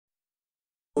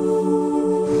Well,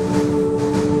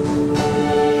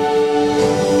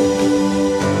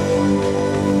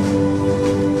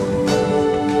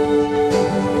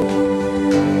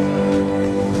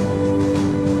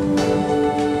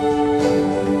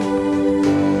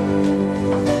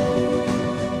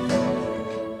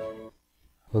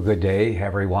 good day,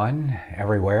 everyone,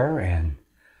 everywhere, and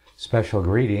special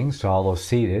greetings to all those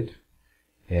seated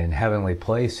in heavenly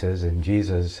places in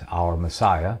Jesus, our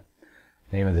Messiah.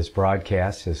 The name of this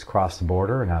broadcast is Cross the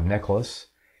Border, and I'm Nicholas.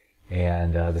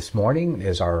 And this morning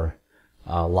is our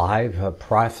live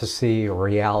prophecy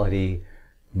reality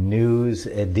news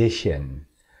edition.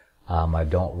 I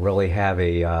don't really have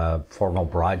a formal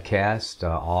broadcast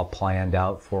all planned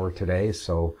out for today,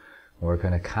 so we're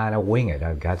going to kind of wing it.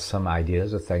 I've got some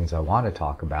ideas of things I want to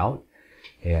talk about,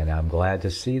 and I'm glad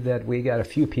to see that we got a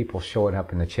few people showing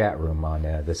up in the chat room on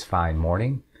this fine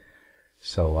morning.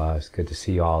 So it's good to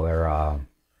see you all there,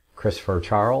 Christopher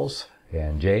Charles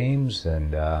and James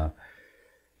and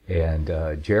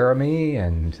Jeremy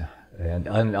and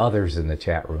others in the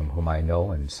chat room whom I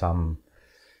know, and some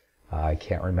I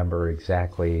can't remember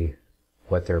exactly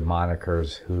what their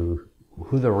monikers, who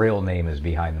the real name is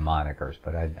behind the monikers,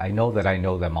 but I know that I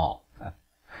know them all.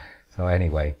 So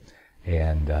anyway,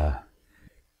 and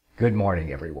good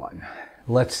morning, everyone.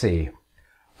 Let's see.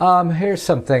 Here's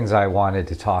some things I wanted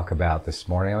to talk about this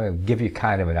morning. I'm going to give you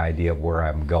kind of an idea of where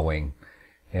I'm going,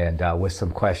 and with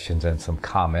some questions and some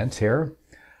comments here.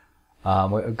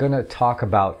 We're going to talk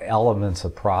about elements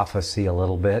of prophecy a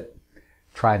little bit,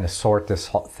 trying to sort this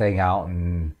whole thing out,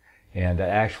 and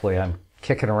actually I'm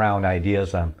kicking around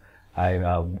ideas.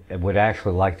 I would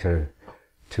actually like to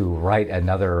write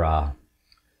another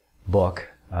book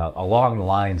along the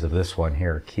lines of this one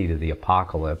here, Key to the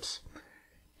Apocalypse,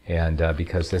 and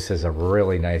because this is a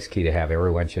really nice key to have.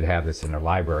 Everyone should have this in their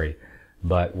library.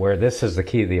 But where this is the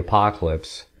Key to the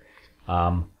Apocalypse,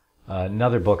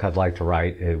 another book I'd like to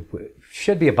write, it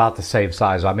should be about the same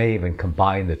size. I may even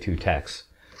combine the two texts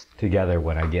together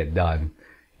when I get done,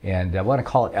 and I want to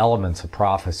call it Elements of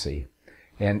Prophecy.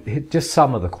 And just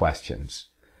some of the questions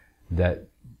that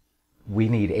we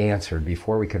need answered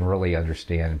before we can really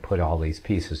understand and put all these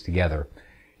pieces together.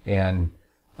 And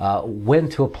when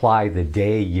to apply the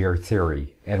day-year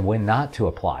theory and when not to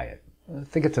apply it. I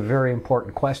think it's a very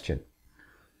important question.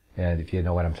 And if you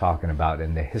know what I'm talking about,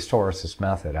 in the historicist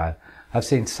method, I've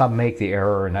seen some make the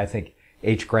error, and I think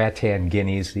H. Gratan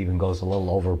Guinness even goes a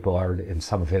little overboard in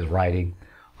some of his writing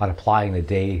on applying the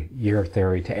day-year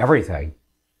theory to everything,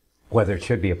 whether it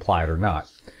should be applied or not.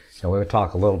 And we'll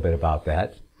talk a little bit about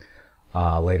that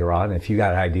later on. If you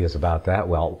got ideas about that,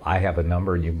 well, I have a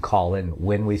number and you can call in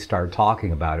when we start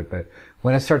talking about it. But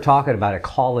when I start talking about it,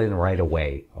 call in right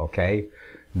away, okay?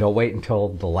 Don't wait until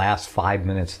the last 5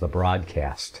 minutes of the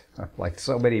broadcast, like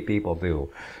so many people do.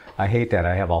 I hate that.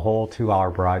 I have a whole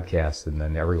 2-hour broadcast and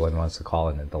then everyone wants to call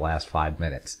in at the last 5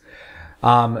 minutes.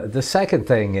 The second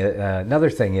thing, another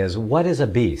thing is, what is a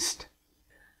beast?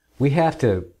 We have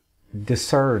to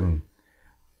discern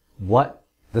what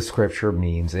the scripture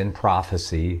means in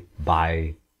prophecy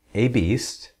by a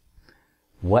beast.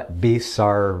 What beasts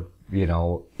are,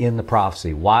 in the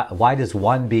prophecy? Why does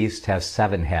one beast have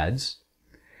 7 heads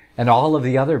and all of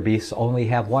the other beasts only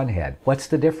have 1 head? What's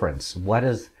the difference? What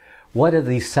do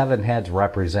these 7 heads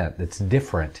represent that's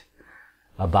different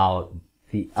about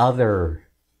the other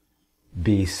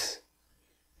beasts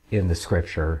in the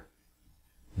scripture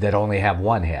that only have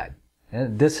 1 head?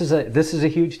 And this is a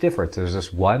huge difference. There's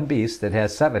this one beast that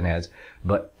has 7 heads,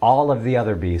 but all of the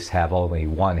other beasts have only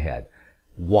 1 head.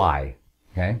 Why?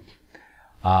 Okay.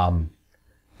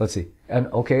 Let's see. And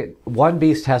okay, one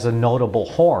beast has a notable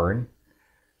horn,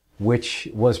 which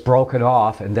was broken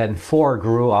off, and then 4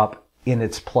 grew up in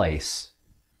its place.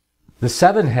 The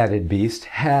 7-headed beast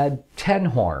had 10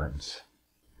 horns.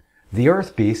 The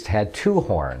earth beast had 2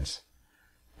 horns.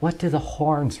 What do the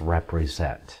horns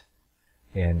represent?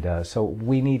 And so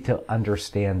we need to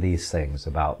understand these things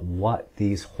about what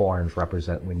these horns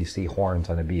represent when you see horns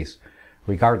on a beast,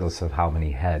 regardless of how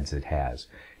many heads it has.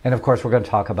 And of course, we're going to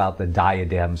talk about the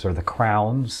diadems or the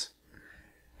crowns,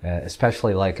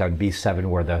 especially like on beast 7,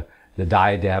 where the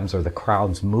diadems or the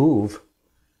crowns move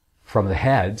from the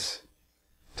heads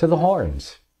to the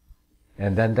horns,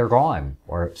 and then they're gone,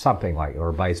 or something like,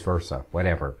 or vice versa,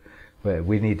 whatever. But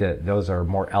we need to, those are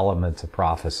more elements of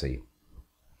prophecy.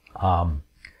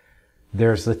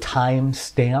 There's the time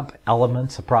stamp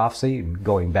elements of prophecy,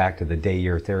 going back to the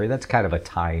day-year theory. That's kind of a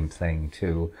time thing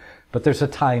too, but there's a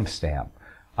time stamp.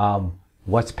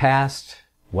 What's past,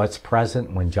 what's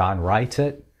present when John writes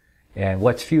it, and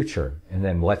what's future, and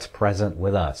then what's present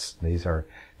with us. These are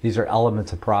These are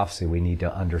elements of prophecy we need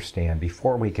to understand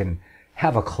before we can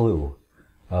have a clue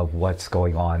of what's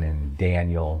going on in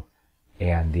Daniel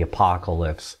and the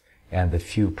Apocalypse and the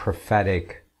few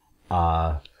prophetic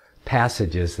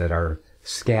passages that are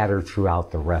scattered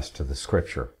throughout the rest of the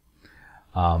Scripture.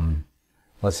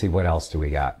 Let's see, what else do we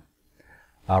got?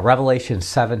 Revelation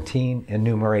 17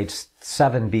 enumerates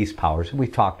 7 beast powers.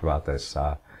 We've talked about this.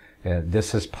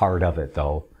 This is part of it,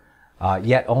 though.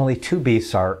 Yet only 2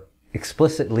 beasts are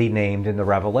explicitly named in the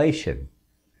Revelation.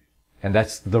 And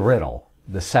that's the riddle.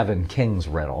 The 7 kings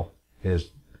riddle is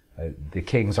the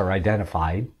kings are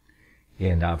identified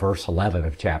in verse 11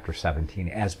 of chapter 17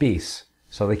 as beasts.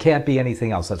 So they can't be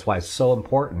anything else. That's why it's so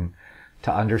important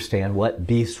to understand what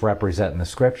beasts represent in the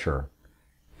Scripture,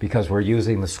 because we're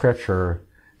using the Scripture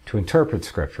to interpret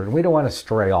Scripture. And we don't want to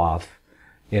stray off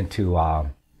into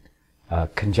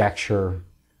conjecture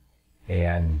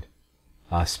and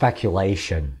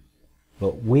speculation.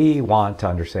 But we want to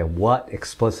understand what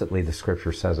explicitly the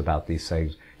Scripture says about these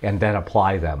things and then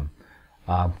apply them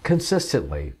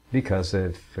consistently, because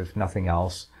if nothing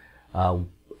else,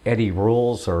 any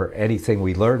rules or anything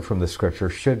we learn from the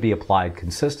Scripture should be applied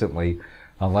consistently,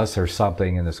 unless there's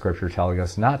something in the Scripture telling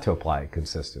us not to apply it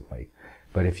consistently.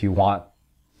 But if you want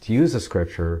to use the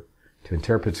Scripture, to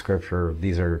interpret Scripture,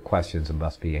 these are questions that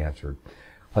must be answered.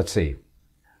 Let's see.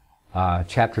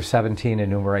 Chapter 17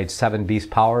 enumerates 7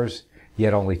 beast powers,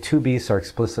 yet only 2 beasts are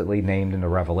explicitly named in the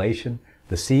Revelation.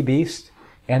 The sea beast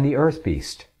and the earth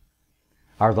beast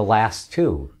are the last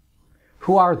 2.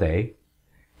 Who are they?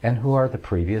 And who are the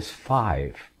previous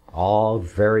 5? All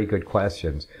very good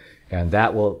questions. And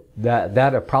that'll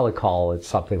probably call it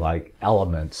something like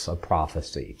elements of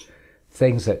prophecy.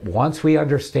 Things that once we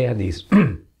understand these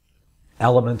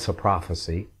elements of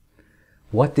prophecy,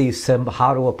 how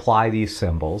to apply these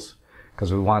symbols,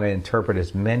 because we want to interpret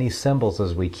as many symbols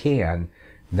as we can.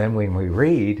 Then when we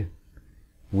read,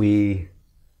 we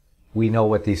know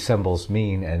what these symbols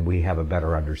mean and we have a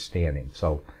better understanding.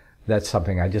 So that's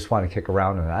something I just want to kick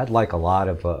around, and I'd like a lot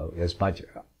of as much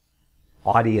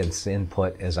audience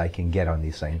input as I can get on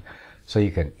these things. So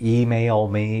you can email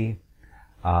me,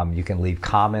 you can leave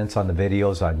comments on the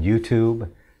videos on YouTube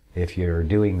if you're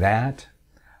doing that.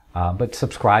 But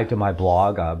subscribe to my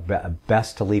blog.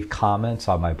 Best to leave comments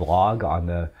on my blog on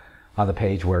the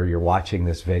page where you're watching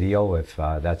this video, if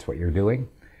that's what you're doing.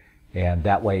 And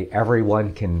that way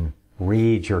everyone can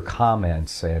read your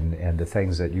comments and the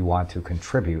things that you want to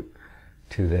contribute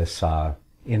to this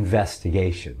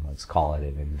investigation. Let's call it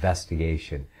an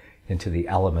investigation into the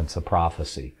elements of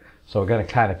prophecy. So we're going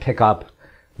to kind of pick up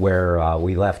where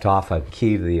we left off on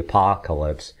Key to the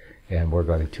Apocalypse, and we're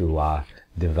going to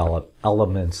develop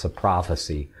elements of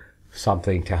prophecy,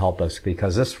 something to help us,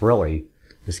 because this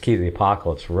Key to the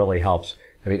Apocalypse really helps.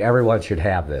 I mean, everyone should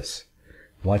have this.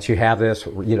 Once you have this,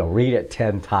 read it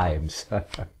 10 times.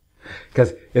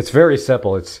 Because it's very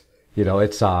simple. It's,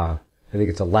 I think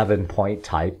it's 11-point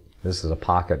type. This is a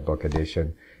pocketbook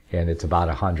edition, and it's about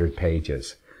 100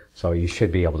 pages. So you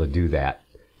should be able to do that.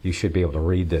 You should be able to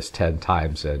read this 10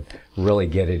 times and really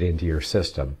get it into your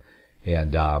system.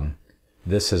 And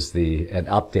this is an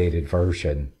updated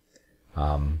version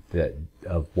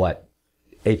of what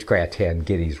H. Grattan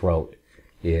Guinness wrote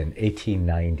in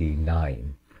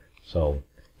 1899. So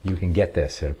you can get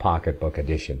this in a pocketbook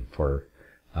edition for,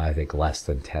 I think, less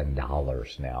than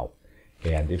 $10 now.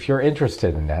 And if you're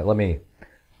interested in that, let me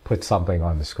put something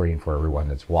on the screen for everyone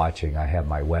that's watching. I have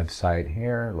my website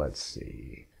here. Let's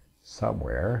see,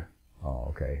 somewhere. Oh,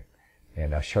 okay.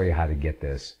 And I'll show you how to get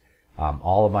this.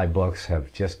 All of my books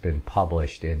have just been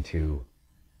published into,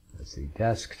 let's see,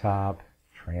 desktop,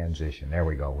 transition. There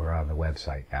we go. We're on the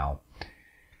website now.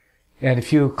 And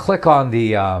if you click on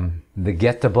the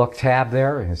Get the Book tab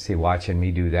there, and see, watching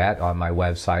me do that on my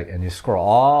website, and you scroll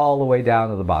all the way down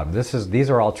to the bottom. These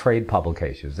are all trade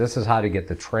publications. This is how to get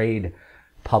the trade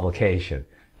publication.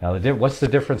 Now, what's the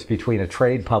difference between a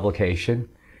trade publication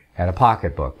and a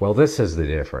pocketbook? Well, this is the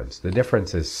difference. The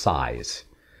difference is size,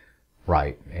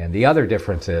 right? And the other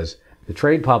difference is the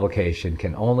trade publication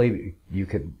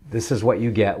this is what you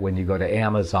get when you go to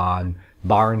Amazon,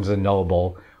 Barnes &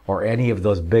 Noble, or any of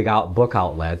those big book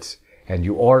outlets, and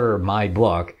you order my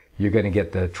book, you're going to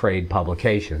get the trade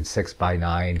publication,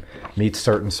 6x9, meets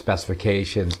certain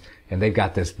specifications, and they've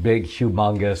got this big,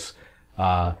 humongous,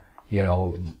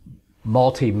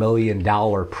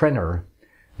 multi-million-dollar printer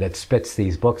that spits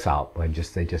these books out.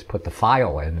 They just put the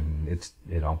file in, and it's,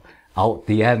 out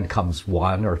the end comes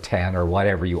 1 or 10 or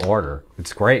whatever you order.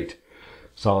 It's great.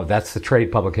 So that's the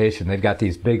trade publication. They've got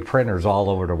these big printers all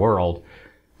over the world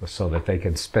so that they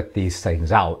can spit these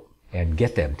things out and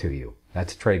get them to you.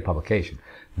 That's a trade publication.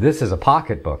 This is a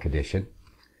pocketbook edition,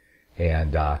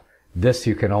 and this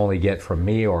you can only get from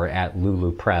me or at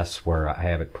Lulu Press, where I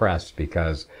have it pressed,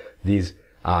 because these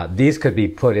could be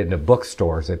put into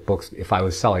bookstores. If I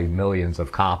was selling millions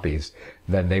of copies,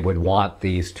 then they would want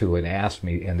these too and ask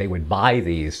me, and they would buy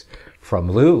these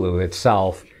from Lulu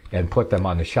itself and put them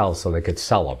on the shelves so they could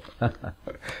sell them.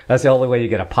 That's the only way you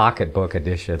get a pocketbook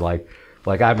edition. Like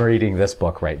I'm reading this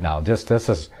book right now. This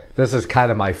is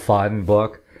kind of my fun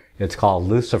book. It's called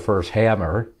Lucifer's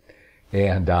Hammer,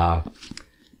 and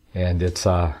it's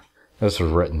this was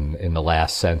written in the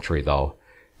last century though,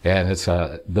 and it's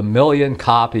the 1 million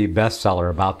copy bestseller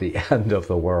about the end of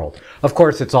the world. Of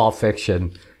course, it's all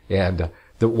fiction, and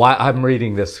why I'm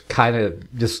reading this kind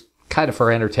of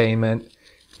for entertainment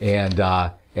and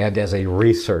as a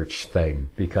research thing,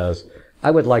 because I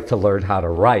would like to learn how to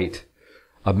write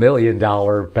a $1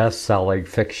 million best-selling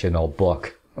fictional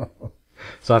book.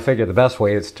 So I figured the best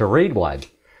way is to read one,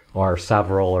 or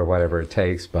several, or whatever it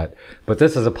takes. But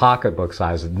this is a pocketbook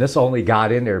size, and this only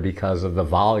got in there because of the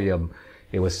volume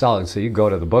it was selling. So you go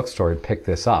to the bookstore and pick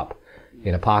this up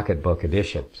in a pocketbook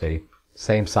edition. See,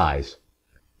 same size.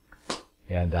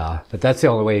 And but that's the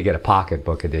only way you get a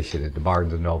pocketbook edition at the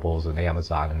Barnes and Nobles and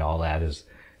Amazon and all that is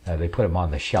they put them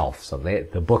on the shelf. So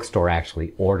the bookstore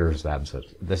actually orders them. So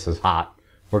this is hot.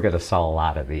 We're going to sell a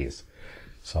lot of these.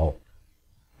 So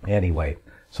anyway,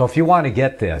 so if you want to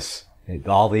get this,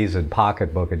 all these in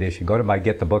pocketbook edition, go to my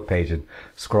Get the Book page and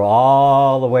scroll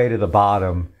all the way to the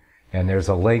bottom, and there's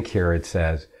a link here. It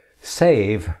says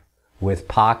Save with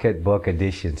Pocketbook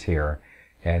Editions here.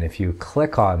 And if you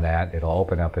click on that, it'll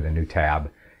open up in a new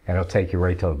tab, and it'll take you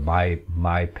right to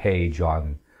my page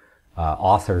on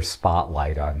Author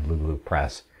Spotlight on Lulu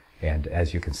Press. And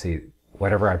as you can see,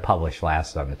 whatever I published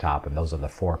last is on the top, and those are the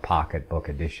 4 pocketbook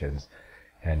editions,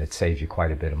 and it saves you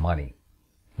quite a bit of money.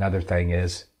 Another thing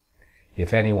is,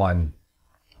 if anyone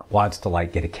wants to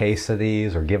get a case of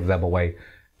these or give them away,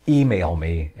 email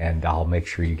me, and I'll make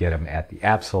sure you get them at the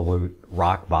absolute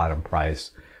rock bottom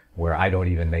price, where I don't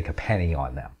even make a penny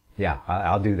on them. Yeah,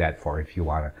 I'll do that for you if you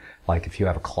want to. Like if you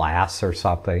have a class or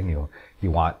something,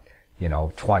 you want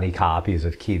 20 copies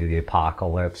of Key to the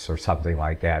Apocalypse or something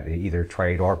like that, either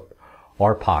trade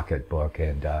or pocketbook,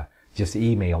 and just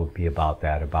email me about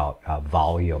that, about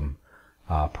volume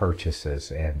purchases,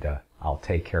 and I'll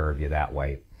take care of you that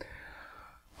way.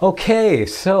 Okay,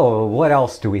 so what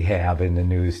else do we have in the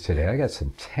news today? I got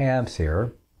some tabs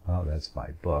here. Oh, that's my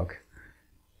book.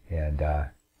 And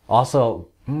also,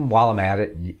 while I'm at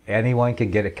it, anyone can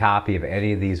get a copy of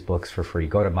any of these books for free.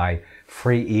 Go to my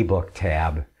free ebook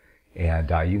tab, and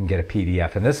you can get a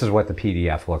PDF. And this is what the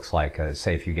PDF looks like.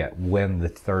 Say if you get When the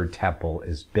Third Temple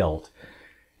is Built,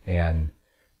 and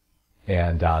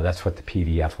that's what the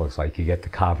PDF looks like. You get the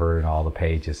cover and all the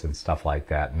pages and stuff like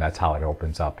that, and that's how it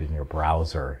opens up in your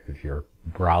browser, if your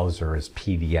browser is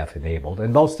PDF enabled,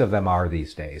 and most of them are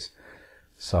these days.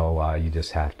 So you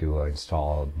just have to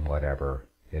install whatever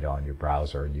it on your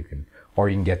browser, and you can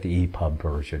get the EPUB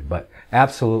version, but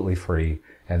absolutely free.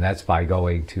 And that's by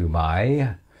going to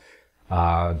my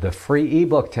the free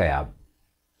ebook tab.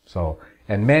 So,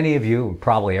 and many of you,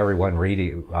 probably everyone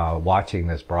watching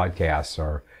this broadcast,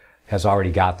 has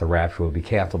already got The Rapture Will Be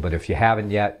Canceled. But if you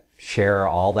haven't yet, share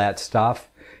all that stuff.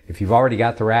 If you've already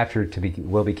got The Rapture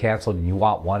Will Be Canceled and you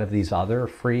want one of these other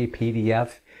free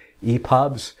PDF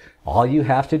EPUBs, all you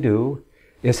have to do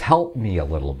is help me a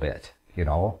little bit,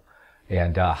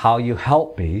 And how you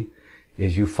help me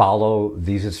is you follow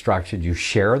these instructions. You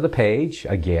share the page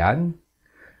again,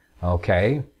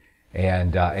 okay,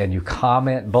 and you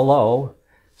comment below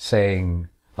saying,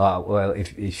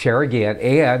 if you share again,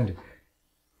 and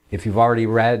if you've already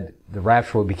read The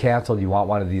Rapture Will Be Canceled, you want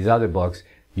one of these other books,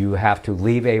 you have to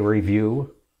leave a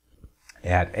review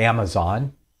at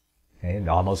Amazon. And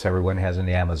almost everyone has an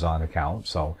Amazon account.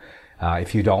 So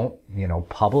if you don't,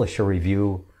 publish a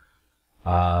review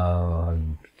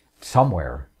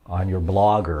somewhere on your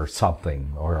blog or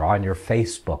something, or on your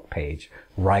Facebook page.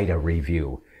 Write a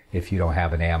review if you don't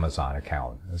have an Amazon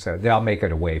account. So they'll make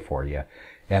it a way for you.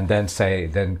 And then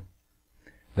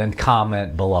then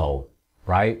comment below,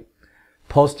 right?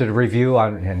 Posted a review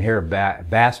on, and here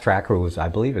Bass Tracker, who was, I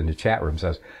believe, in the chat room,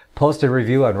 says, posted a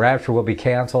review on Rapture Will Be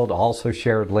Canceled, also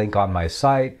shared link on my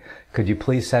site. Could you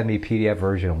please send me PDF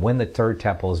version of When the Third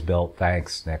Temple is Built?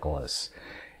 Thanks, Nicholas.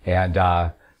 And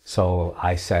so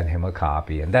I sent him a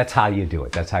copy, and that's how you do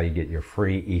it. That's how you get your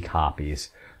free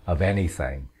e-copies of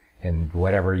anything. And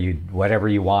whatever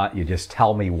you want, you just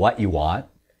tell me what you want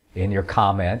in your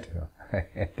comment,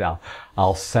 and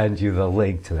I'll send you the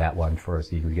link to that one first,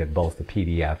 so you can get both the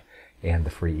PDF and the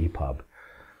free EPUB.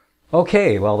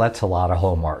 Okay, well, that's a lot of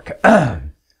homework.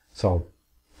 So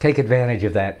take advantage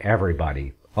of that,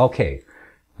 everybody. Okay.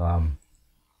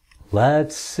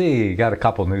 Let's see. Got a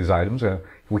couple news items.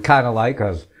 We kind of like,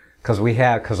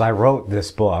 because I wrote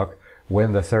this book,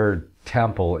 When the Third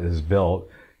Temple is Built,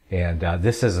 and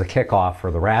this is the kickoff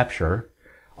for the rapture.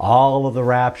 All of the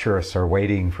rapturists are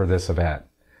waiting for this event.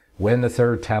 When the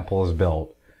third temple is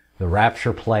built, the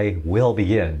rapture play will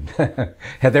begin.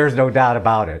 And there's no doubt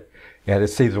about it. And it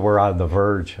seems we're on the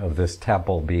verge of this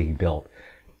temple being built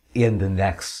in the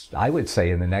next, I would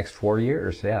say in the next 4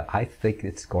 years. Yeah, I think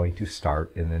it's going to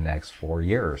start in the next 4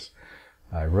 years.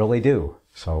 I really do.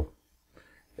 So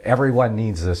everyone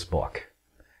needs this book.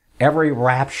 Every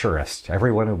rapturist,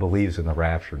 everyone who believes in the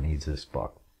rapture needs this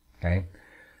book. Okay?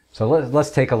 So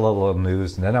let's take a little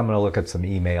news, and then I'm going to look at some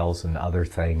emails and other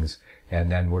things, and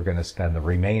then we're going to spend the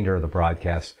remainder of the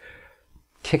broadcast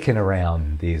kicking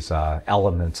around these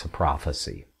elements of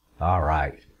prophecy. All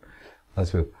right.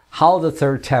 Let's move. How the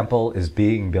third temple is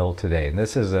being built today. And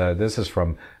this is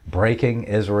from Breaking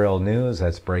Israel News.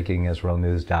 That's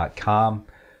breakingisraelnews.com.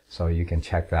 So you can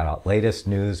check that out. Latest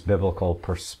news, biblical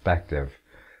perspective.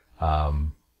 I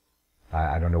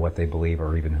don't know what they believe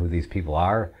or even who these people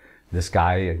are. This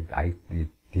guy,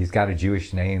 he's got a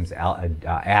Jewish name,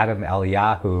 Adam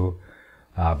Eliyahu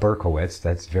Berkowitz.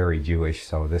 That's very Jewish,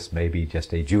 so this may be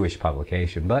just a Jewish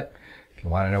publication. But if you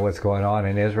want to know what's going on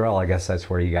in Israel, I guess that's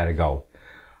where you got to go.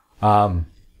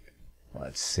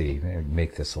 Let's see,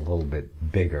 make this a little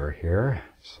bit bigger here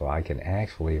so I can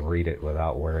actually read it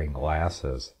without wearing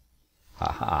glasses.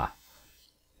 Haha.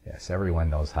 Yes, everyone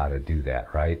knows how to do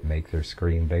that, right? Make their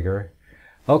screen bigger.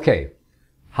 Okay.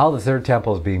 How the third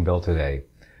temple is being built today.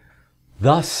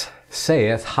 Thus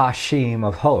saith Hashem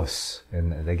of hosts.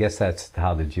 And I guess that's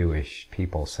how the Jewish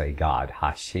people say God,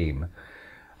 Hashem.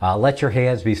 Let your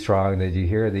hands be strong, that you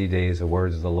hear these days the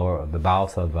words of the Lord, the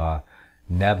mouth of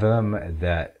Nebim,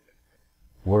 that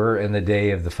were in the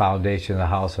day of the foundation of the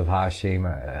house of Hashem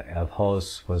of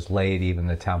hosts was laid, even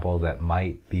the temple that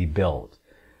might be built.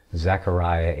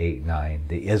 Zechariah 8:9,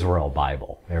 the Israel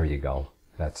Bible. There you go.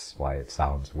 That's why it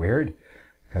sounds weird,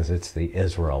 because it's the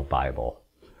Israel Bible.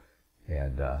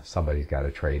 And somebody's got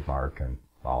a trademark and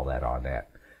all that on that.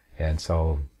 And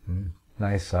so,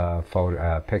 nice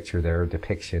picture there,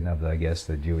 depiction of, I guess,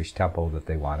 the Jewish temple that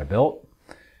they want to build,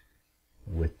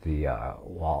 with the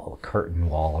curtain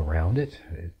wall around it.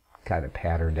 It kind of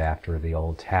patterned after the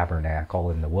old tabernacle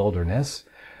in the wilderness.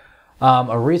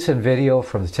 A recent video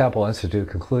from the Temple Institute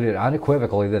concluded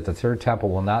unequivocally that the third temple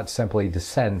will not simply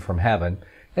descend from heaven.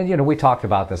 And, we talked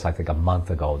about this, I think, a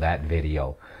month ago, that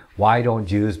video. Why don't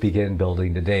Jews begin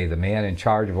building today? The man in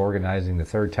charge of organizing the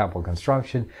third temple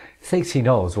construction thinks he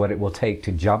knows what it will take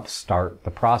to jumpstart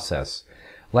the process.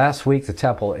 Last week, the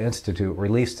Temple Institute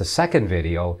released a second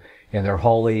video in their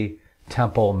Holy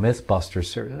Temple Mythbusters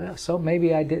series. So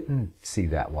maybe I didn't see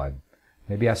that one.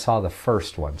 Maybe I saw the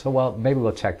first one. So, well, maybe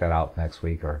we'll check that out next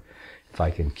week, or if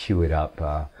I can cue it up.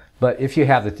 But if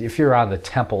you're on the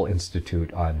Temple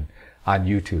Institute on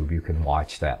YouTube, you can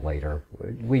watch that later.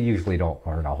 We usually don't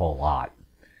learn a whole lot,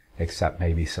 except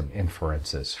maybe some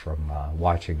inferences from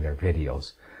watching their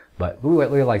videos. But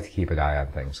we like to keep an eye on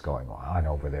things going on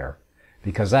over there,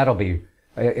 because it'll be,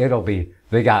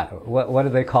 they got, what do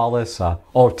they call this?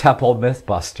 Temple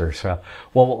Mythbusters.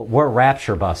 Well, we're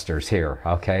Rapture Busters here,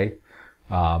 okay?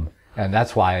 And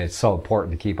that's why it's so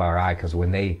important to keep our eye, because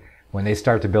when they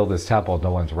start to build this temple,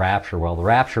 no one's rapture. Well, the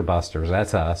Rapture Busters,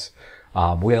 that's us.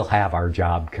 We'll have our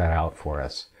job cut out for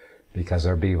us, because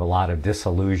there'll be a lot of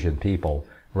disillusioned people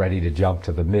ready to jump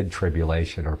to the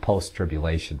mid-tribulation or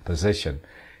post-tribulation position.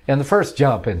 And the first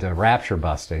jump into rapture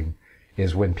busting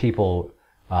is when people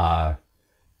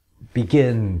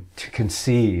begin to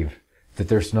conceive that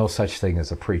there's no such thing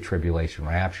as a pre-tribulation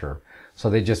rapture. So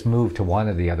they just move to one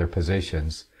of the other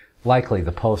positions, likely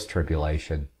the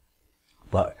post-tribulation,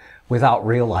 but without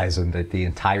realizing that the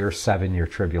entire 7-year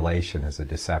tribulation is a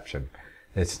deception.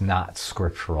 It's not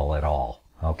scriptural at all,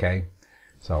 okay?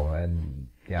 So, and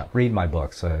yeah, read my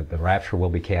books. The rapture will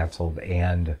be canceled,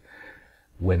 and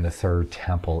when the third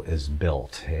temple is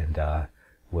built, and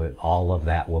all of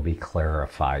that will be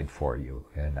clarified for you.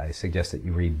 And I suggest that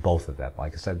you read both of them.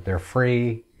 Like I said, they're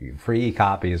free. Free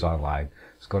e-copy is online.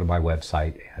 Just go to my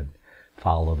website and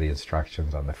follow the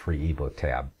instructions on the free ebook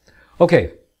tab.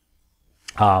 Okay.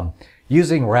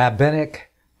 Using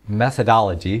rabbinic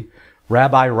methodology,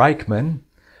 Rabbi Reichman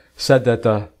said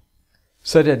that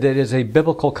it is a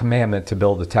biblical commandment to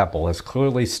build a temple, as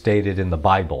clearly stated in the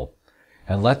Bible,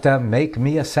 and let them make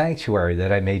me a sanctuary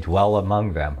that I may dwell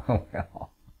among them.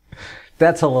 Well,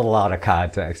 that's a little out of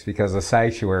context, because the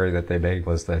sanctuary that they made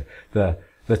was the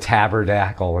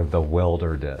tabernacle in the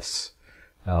wilderness.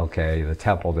 Okay, the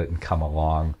temple didn't come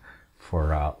along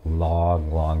for a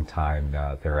long, long time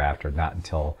thereafter, not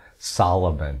until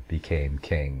Solomon became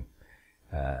king.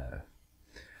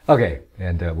 Okay,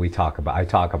 and I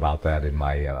talk about that in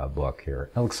my book here.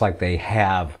 It looks like they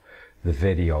have the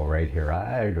video right here.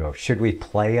 I don't know, should we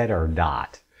play it or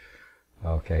not?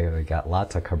 Okay, we got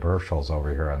lots of commercials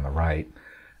over here on the right.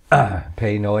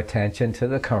 Pay no attention to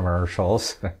the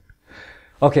commercials.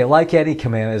 Okay, like any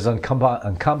command, it is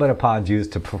incumbent upon Jews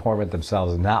to perform it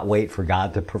themselves and not wait for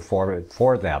God to perform it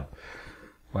for them.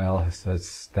 Well,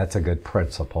 that's a good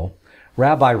principle.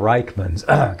 Rabbi Reichman's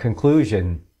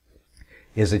conclusion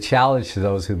is a challenge to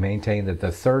those who maintain that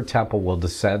the third temple will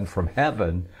descend from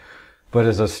heaven, but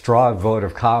is a strong vote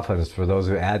of confidence for those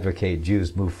who advocate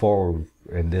Jews move forward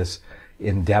in this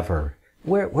endeavor.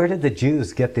 Where did the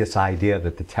Jews get this idea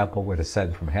that the temple would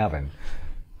ascend from heaven?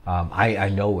 I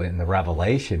know in the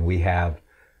Revelation we have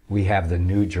the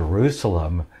New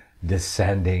Jerusalem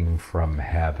descending from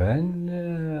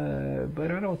heaven,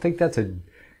 but I don't think that's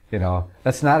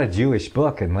that's not a Jewish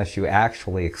book unless you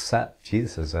actually accept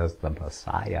Jesus as the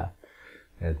Messiah,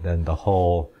 and then the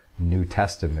whole New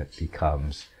Testament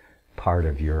becomes part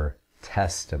of your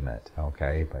testament.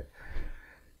 Okay, but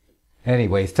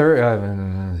anyway,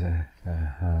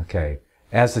 okay.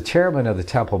 As the chairman of the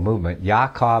temple movement,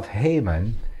 Yaakov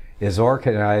Haman is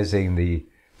organizing the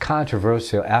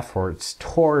controversial efforts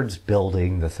towards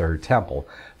building the third temple.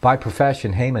 By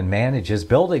profession, Haman manages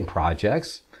building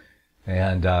projects,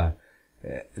 and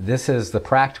this is the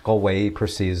practical way he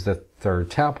perceives the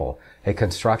third temple, a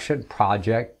construction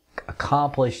project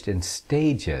accomplished in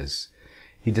stages.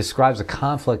 He describes a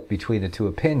conflict between the two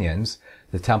opinions,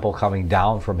 the temple coming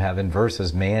down from heaven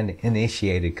versus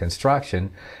man-initiated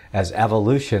construction, as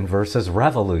evolution versus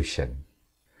revolution.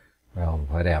 Well,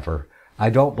 whatever. I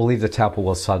don't believe the temple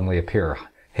will suddenly appear,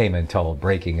 Haman told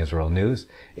Breaking Israel News.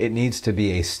 It needs to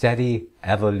be a steady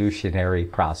evolutionary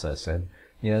process. And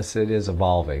yes, it is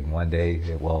evolving. One day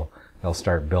they'll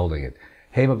start building it.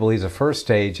 Haman believes the first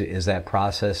stage is that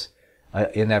process,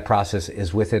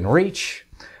 is within reach.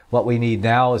 What we need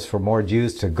now is for more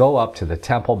Jews to go up to the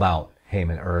Temple Mount,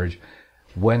 Haman urged.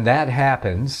 When that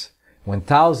happens, when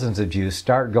thousands of Jews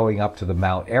start going up to the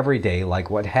Mount every day, like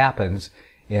what happens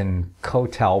in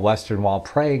Kotel, Western Wall,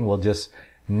 praying will just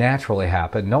naturally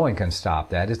happen. No one can stop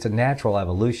that. It's a natural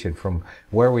evolution from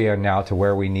where we are now to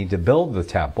where we need to build the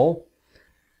temple.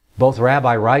 Both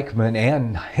Rabbi Reichman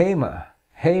and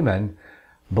Haman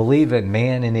believe in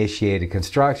man-initiated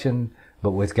construction,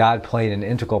 but with God playing an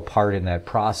integral part in that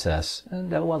process.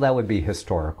 And well, that would be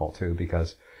historical too,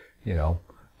 because,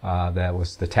 that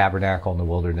was the tabernacle in the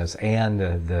wilderness, and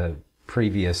the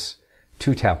previous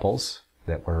two temples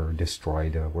that were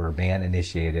destroyed were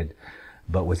man-initiated,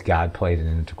 but with God played an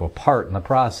integral part in the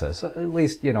process. At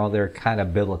least, they're kind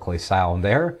of biblically sound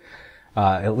there.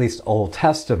 At least Old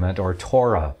Testament or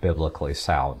Torah biblically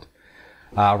sound.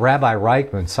 Rabbi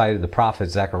Reichman cited the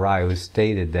prophet Zechariah, who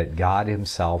stated that God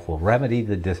himself will remedy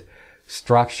the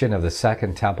destruction of the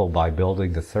second temple by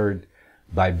building the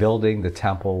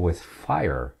temple with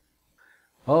fire.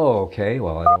 Oh, okay.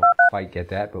 Well, I don't quite get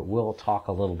that, but we'll talk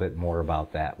a little bit more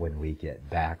about that when we get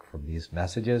back from these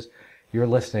messages. You're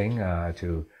listening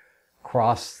to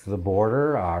Cross the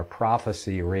Border, our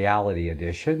Prophecy Reality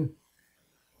Edition.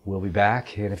 We'll be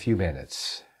back in a few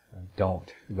minutes.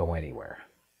 Don't go anywhere.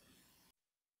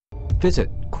 Visit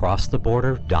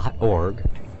crosstheborder.org,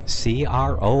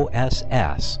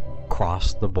 CROSS,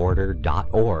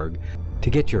 crosstheborder.org, to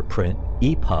get your print,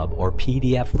 EPUB, or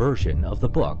PDF version of the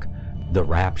book, The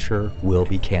Rapture Will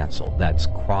Be Canceled. That's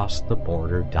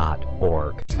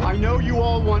crosstheborder.org. I know you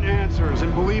all want answers,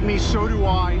 and believe me, so do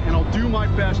I, and I'll do my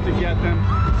best to get them.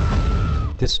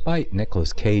 Despite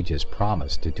Nicolas Cage's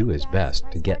promise to do his best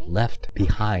to get left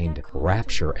behind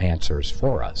rapture answers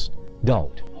for us,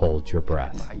 don't hold your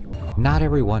breath. Not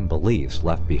everyone believes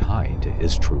Left Behind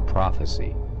is true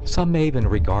prophecy. Some may even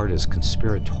regard as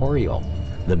conspiratorial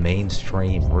the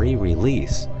mainstream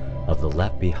re-release of the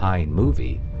Left Behind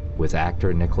movie, with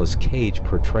actor Nicolas Cage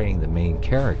portraying the main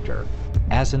character,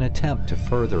 as an attempt to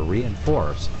further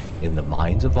reinforce in the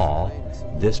minds of all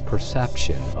this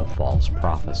perception of false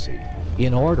prophecy,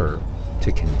 in order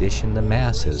to condition the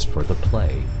masses for the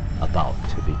play about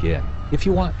to begin. If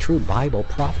you want true Bible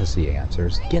prophecy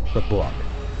answers, get the book,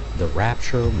 The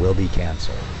Rapture Will Be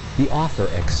Canceled. The author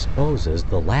exposes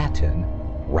the Latin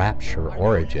rapture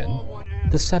origin,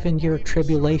 the 7-year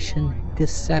tribulation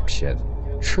deception,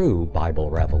 true Bible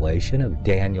revelation of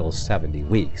Daniel's 70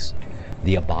 weeks,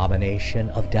 the abomination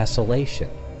of desolation,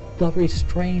 the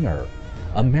restrainer,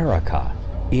 America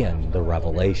in the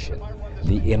Revelation,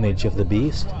 the image of the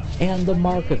beast and the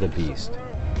mark of the beast,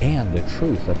 and the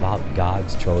truth about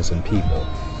God's chosen people,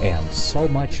 and so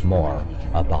much more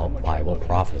about Bible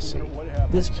prophecy.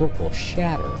 This book will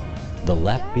shatter the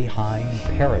left-behind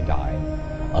paradigm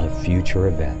of future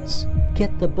events.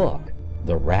 Get the book,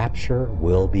 The Rapture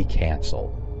Will Be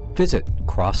Canceled. Visit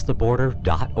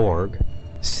crosstheborder.org,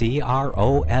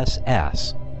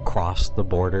 CROSS,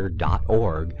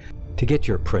 crosstheborder.org, to get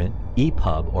your print,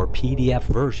 EPUB, or PDF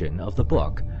version of the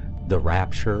book, The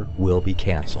Rapture Will Be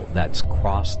Canceled. That's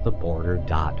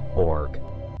crosstheborder.org.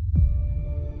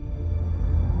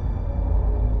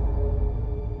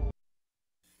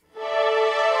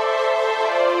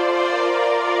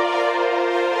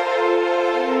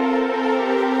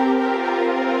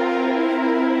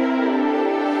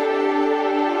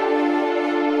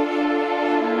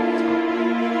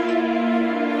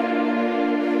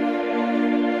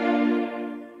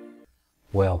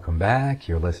 Welcome back.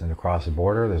 You're listening to Across the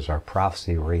Border. This is our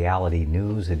Prophecy Reality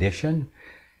News edition.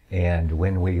 And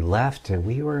when we left,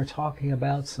 we were talking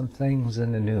about some things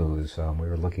in the news. We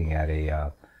were looking at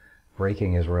a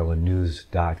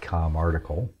BreakingIsraelNews.com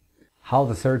article. How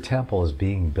the Third Temple is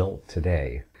being built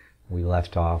today. We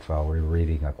left off, we were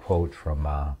reading a quote from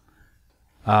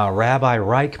Rabbi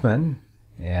Reichman.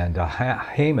 And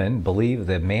Haman believed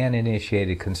that man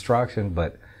initiated construction,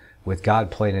 but with God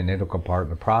playing an integral part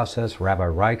in the process. Rabbi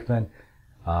Reichman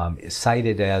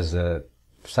cited the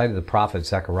prophet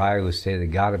Zechariah, who stated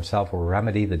that God himself will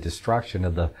remedy the destruction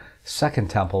of the second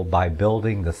temple by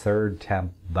building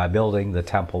the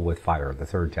temple with fire, the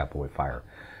third temple with fire.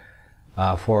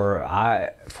 For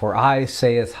I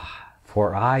saith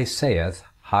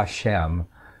Hashem,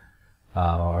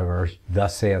 or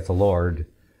thus saith the Lord,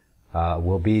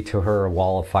 will be to her a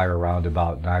wall of fire round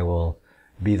about, and I will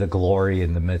be the glory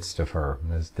in the midst of her.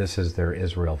 This is their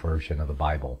Israel version of the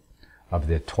Bible, of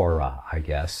the Torah, I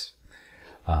guess.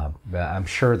 I'm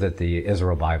sure that the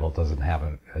Israel Bible doesn't have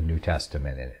a New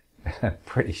Testament in it. I'm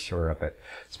pretty sure of it,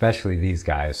 especially these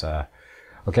guys.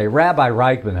 Okay, Rabbi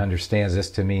Reichman understands this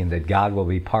to mean that God will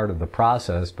be part of the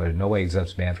process, but in no way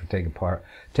exempts man from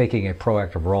taking a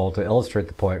proactive role. To illustrate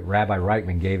the point, Rabbi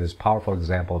Reichman gave this powerful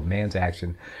example of man's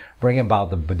action bringing about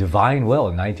the divine will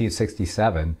in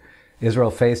 1967.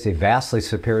 Israel faced a vastly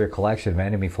superior collection of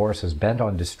enemy forces bent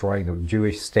on destroying the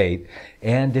Jewish state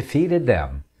and defeated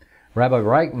them. Rabbi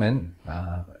Reichman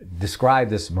described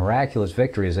this miraculous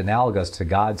victory as analogous to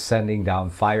God sending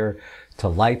down fire to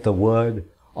light the wood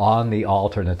on the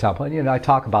altar in the temple. And I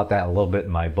talk about that a little bit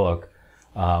in my book.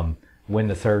 When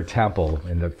the third temple,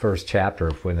 in the first chapter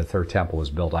of when the third temple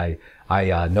was built, I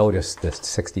noticed this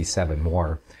 67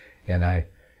 more. And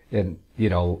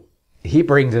he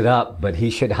brings it up, but he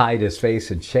should hide his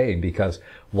face in shame, because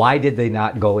why did they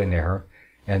not go in there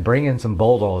and bring in some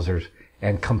bulldozers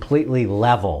and completely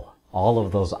level all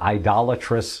of those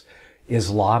idolatrous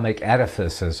Islamic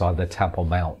edifices on the Temple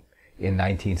Mount in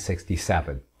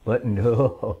 1967? But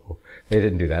no, they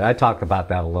didn't do that. I talked about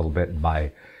that a little bit in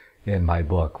my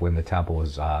book when the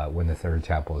third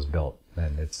temple was built,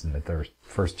 and it's in the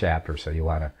first chapter. So you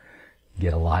want to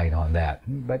get a line on that.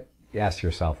 But ask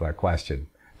yourself that question.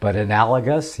 But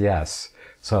analogous, yes.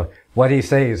 So what he's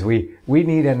saying is we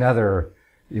need another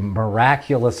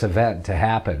miraculous event to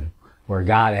happen where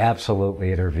God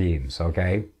absolutely intervenes,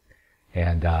 okay?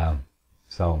 And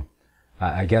so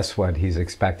I guess what he's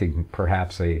expecting,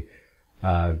 perhaps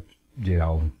some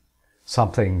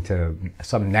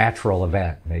natural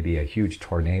event, maybe a huge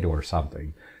tornado or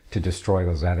something, to destroy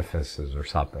those edifices or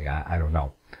something. I don't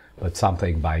know. But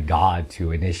something by God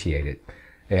to initiate it.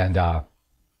 And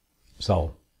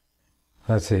so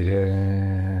let's see.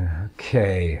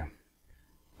 Okay.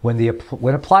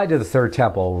 When applied to the third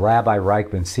temple, Rabbi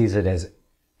Reichman sees it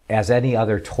as any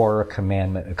other Torah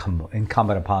commandment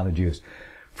incumbent upon the Jews.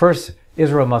 First,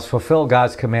 Israel must fulfill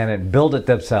God's commandment and build it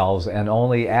themselves, and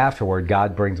only afterward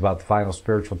God brings about the final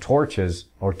spiritual touches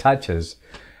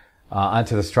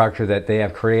onto the structure that they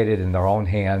have created in their own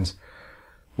hands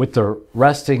with the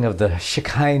resting of the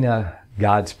Shekinah,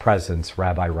 God's presence,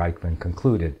 Rabbi Reichman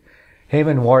concluded.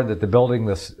 Haman warned that building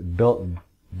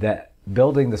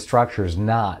the structure is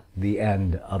not the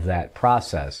end of that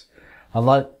process.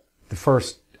 Unlike the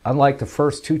first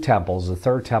two temples, the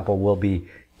third temple will be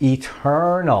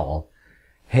eternal,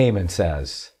 Haman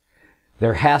says.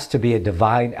 There has to be a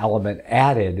divine element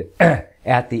added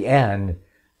at the end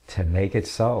to make it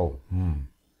so. I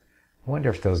wonder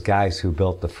if those guys who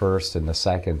built the first and the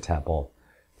second temple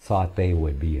thought they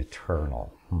would be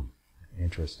eternal.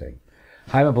 Interesting.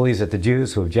 Haman believes that the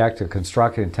Jews who object to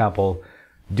constructing a temple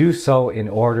do so in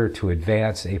order to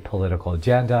advance a political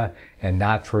agenda and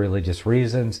not for religious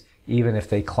reasons, even if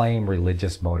they claim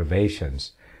religious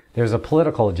motivations. There's a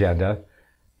political agenda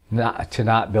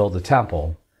not build the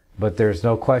temple. But there's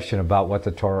no question about what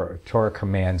the Torah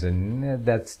commands, and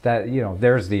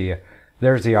there's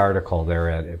the article there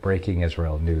at Breaking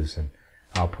Israel News, and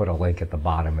I'll put a link at the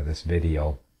bottom of this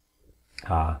video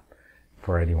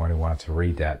for anyone who wants to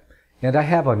read that. And I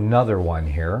have another one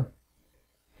here,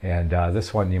 and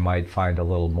this one you might find a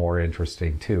little more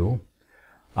interesting too.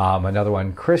 Another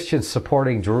one: Christians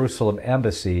supporting Jerusalem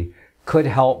embassy could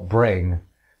help bring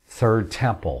third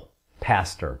temple.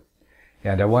 Pastor.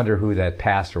 And I wonder who that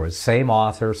pastor was. Same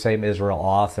author, same Israel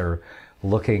author,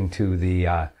 looking to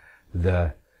the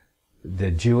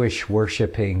Jewish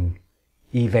worshiping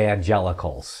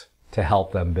evangelicals to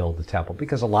help them build the temple,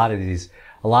 because a lot of these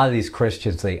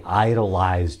Christians, they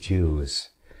idolize Jews,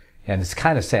 and it's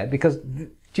kind of sad because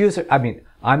Jews are. I mean,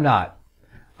 I'm not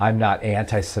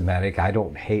anti-Semitic. I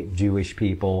don't hate Jewish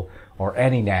people or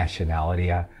any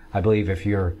nationality. I believe if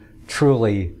you're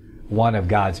truly one of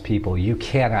God's people, you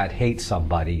cannot hate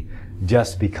somebody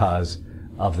just because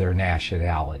of their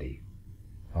nationality.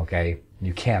 Okay?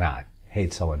 You cannot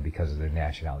hate someone because of their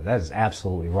nationality. That is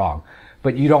absolutely wrong.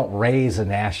 But you don't raise a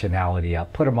nationality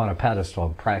up, put them on a pedestal,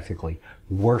 and practically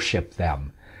worship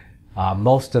them.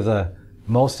 Most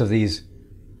of these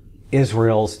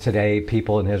Israels today,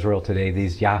 people in Israel today,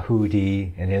 these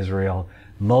Yahudi in Israel,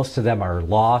 most of them are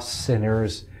lost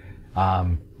sinners,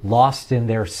 lost in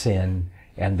their sin,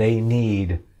 and they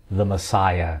need the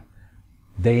Messiah.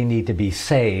 They need to be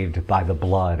saved by the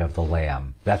blood of the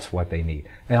Lamb. That's what they need.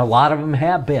 And a lot of them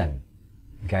have been.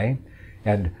 Okay?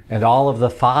 And all of the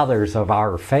fathers of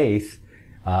our faith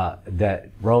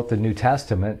that wrote the New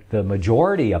Testament, the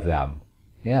majority of them,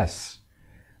 yes,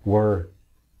 were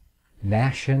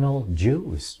national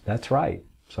Jews. That's right.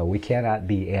 So we cannot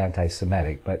be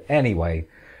anti-Semitic. But anyway,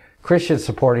 Christians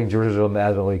supporting Jerusalem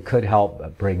embassy could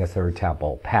help bring a third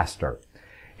temple. Pastor.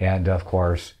 And of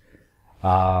course,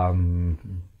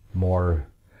 more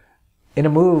in a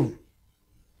move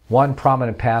one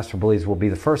prominent pastor believes will be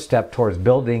the first step towards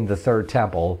building the third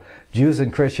temple. Jews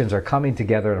and Christians are coming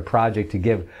together in a project to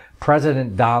give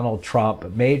President Donald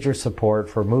Trump major support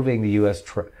for moving the U.S.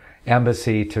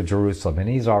 embassy to Jerusalem, and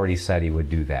he's already said he would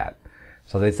do that.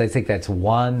 So they think that's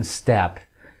one step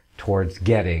towards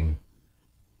getting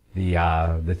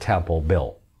the temple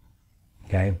built.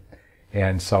 Okay,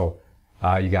 and so.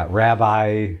 You got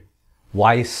Rabbi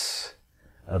Weiss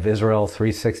of Israel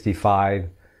 365,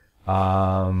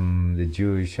 the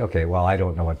Jewish. Okay, well, I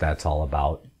don't know what that's all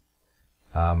about.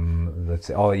 Let's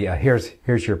see. Oh yeah,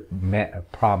 here's your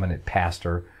prominent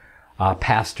pastor,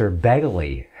 Pastor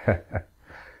Begley.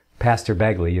 Pastor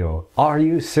Begley, are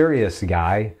you serious,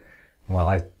 guy? Well,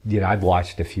 I've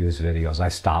watched a few of his videos. I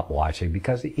stopped watching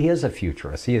because he is a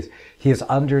futurist. He is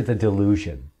under the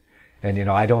delusion. And,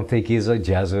 I don't think he's a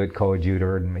Jesuit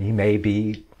coadjutor. He may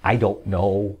be. I don't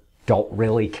know. Don't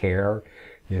really care.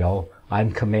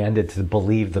 I'm commanded to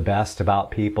believe the best about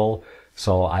people.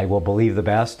 So I will believe the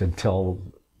best until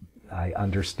I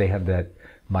understand that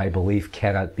my belief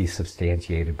cannot be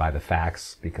substantiated by the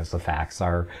facts, because the facts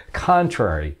are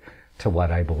contrary to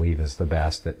what I believe is the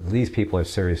best. That these people are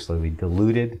seriously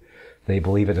deluded. They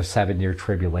believe in a 7-year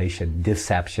tribulation,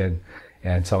 deception.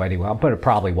 And so anyway, I'm going to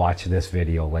probably watch this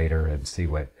video later and see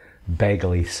what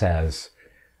Begley says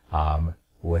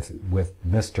with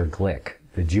Mr. Glick,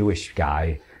 the Jewish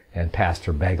guy, and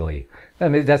Pastor Begley. I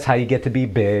mean, that's how you get to be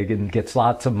big and gets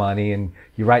lots of money, and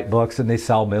you write books and they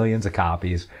sell millions of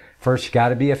copies. First, you got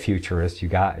to be a futurist. You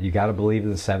got to believe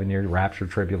in the 7-year rapture,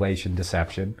 tribulation,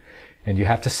 deception, and you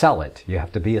have to sell it. You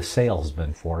have to be a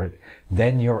salesman for it.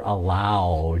 Then you're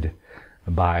allowed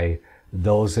by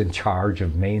those in charge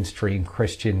of mainstream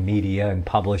Christian media and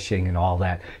publishing and all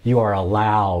that, you are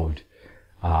allowed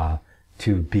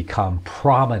to become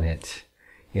prominent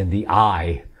in the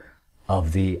eye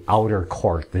of the outer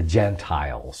court, the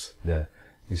Gentiles.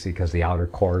 You see, because the outer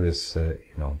court is,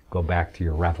 go back to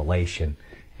your Revelation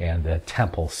and the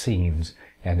temple scenes,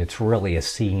 and it's really a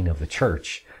scene of the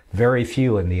church. Very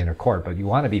few in the inner court, but you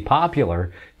want to be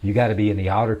popular, you got to be in the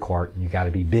outer court, and you got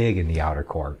to be big in the outer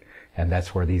court. And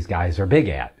that's where these guys are big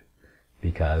at,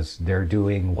 because they're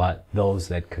doing what those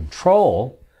that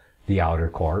control the outer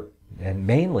court, and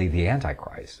mainly the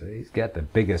Antichrist. He's got the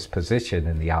biggest position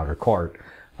in the outer court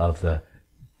of the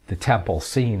temple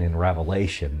scene in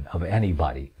Revelation of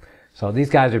anybody. So these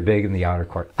guys are big in the outer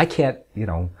court. I can't,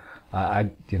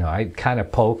 I kind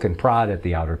of poke and prod at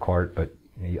the outer court, but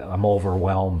I'm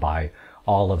overwhelmed by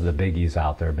all of the biggies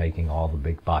out there making all the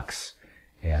big bucks.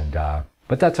 And,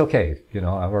 but that's okay. I've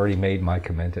already made my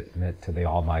commitment to the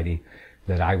Almighty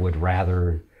that I would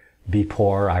rather be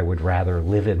poor, I would rather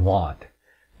live in want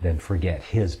than forget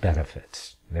His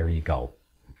benefits. There you go.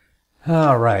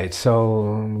 All right,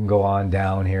 so go on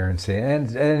down here and see.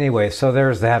 And anyway, so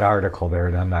there's that article there,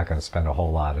 and I'm not going to spend a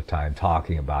whole lot of time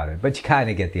talking about it, but you kind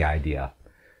of get the idea.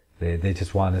 They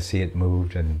just want to see it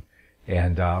moved,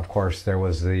 and of course there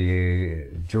was the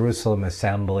Jerusalem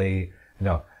Assembly,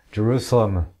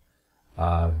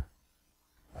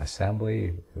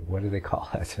 Assembly, what do they call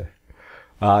it?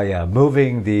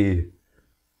 Moving the,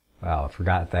 I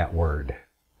forgot that word.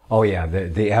 Oh yeah,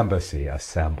 the embassy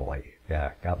assembly.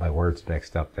 Yeah, got my words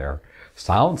mixed up there.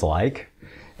 Sounds like.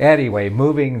 Anyway,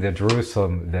 moving the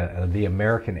the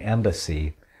American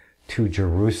embassy to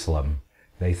Jerusalem.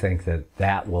 They think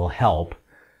that will help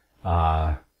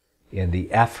in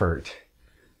the effort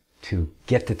to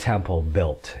get the temple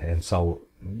built. And so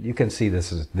you can see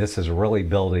this is really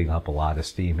building up a lot of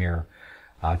steam here.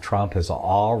 Trump has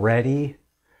already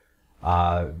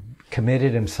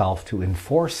committed himself to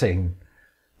enforcing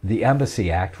the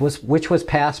Embassy Act, which was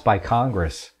passed by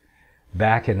Congress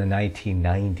back in the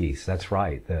 1990s. That's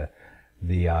right. The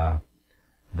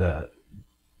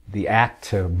act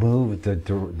to move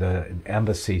the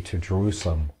embassy to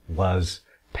Jerusalem was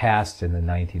passed in the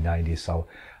 1990s. So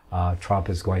Trump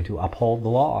is going to uphold the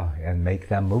law and make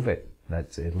them move it.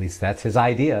 At least that's his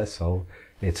idea. So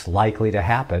it's likely to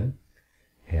happen.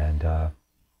 And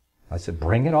I said,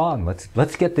 bring it on.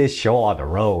 Let's get this show on the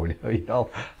road.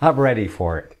 I'm ready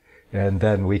for it. And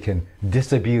then we can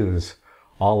disabuse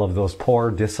all of those poor,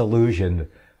 disillusioned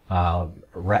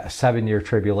 7-year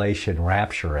tribulation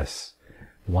rapturists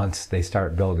once they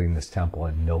start building this temple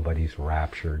and nobody's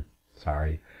raptured.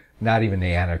 Sorry. Not even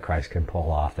the Antichrist can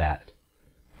pull off that.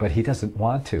 But he doesn't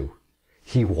want to.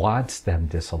 He wants them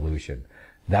disillusioned.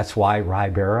 That's why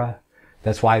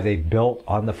that's why they built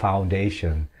on the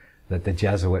foundation that the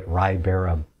Jesuit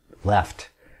Ribera left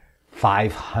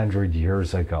 500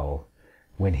 years ago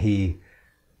when he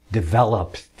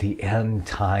developed the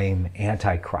end-time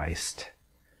Antichrist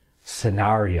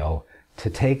scenario to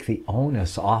take the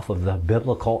onus off of the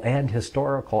biblical and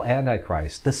historical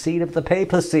Antichrist, the seat of the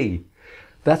papacy.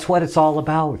 That's what it's all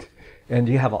about. And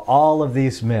you have all of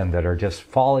these men that are just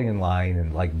falling in line,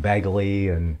 and like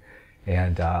Begley and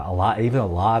a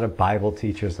lot of Bible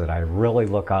teachers that I really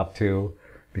look up to,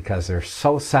 because they're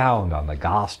so sound on the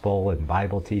gospel and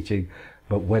Bible teaching.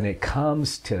 But when it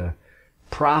comes to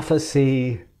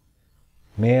prophecy,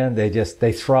 man,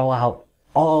 they throw out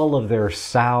all of their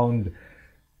sound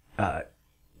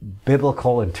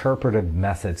biblical interpretive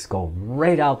methods, go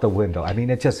right out the window. I mean,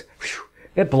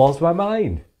 it blows my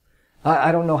mind.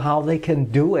 I don't know how they can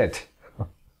do it.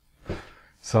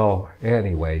 So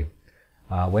anyway,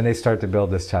 when they start to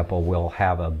build this temple, we'll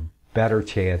have a better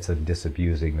chance of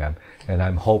disabusing them. And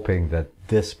I'm hoping that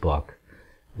this book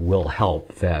will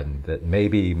help then, that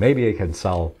maybe it can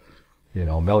sell,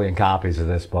 1 million copies of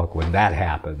this book when that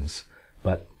happens.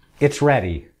 But it's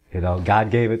ready. God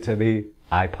gave it to me.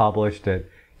 I published it.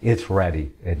 It's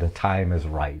ready. And the time is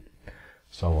right.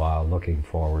 So looking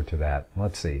forward to that.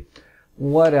 Let's see.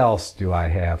 What else do I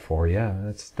have for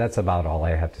you? That's about all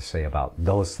I have to say about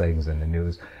those things in the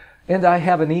news. And I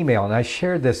have an email, and I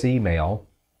shared this email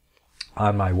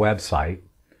on my website.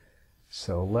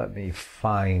 So let me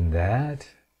find that.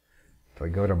 If I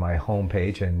go to my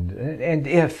homepage, and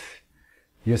if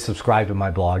you subscribe to my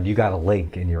blog, you got a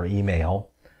link in your email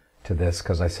to this,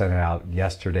 because I sent it out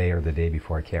yesterday or the day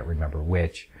before. I can't remember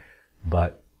which.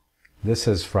 But this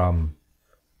is from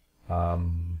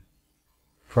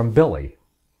Billy.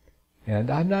 And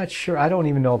I'm not sure, I don't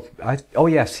even know oh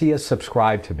yes, he has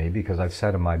subscribed to me because I've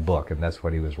sent him my book, and that's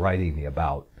what he was writing me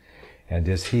about. And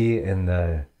is he in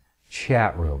the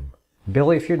chat room?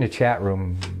 Billy, if you're in the chat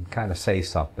room, kind of say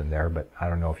something there, but I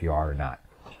don't know if you are or not,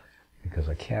 because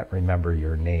I can't remember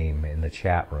your name in the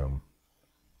chat room.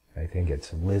 I think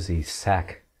it's Lizzie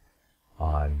Seck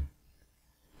on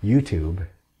YouTube,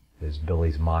 is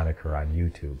Billy's moniker on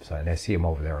YouTube. So, and I see him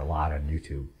over there a lot on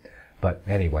YouTube. But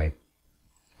anyway,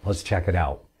 let's check it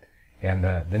out. And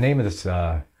the name of this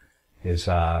is,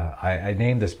 I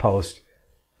named this post,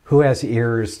 Who Has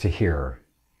Ears to Hear?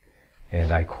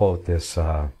 And I quote this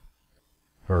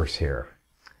verse here.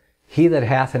 He that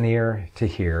hath an ear to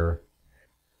hear,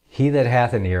 he that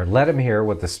hath an ear, let him hear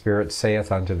what the Spirit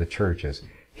saith unto the churches.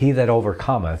 He that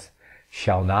overcometh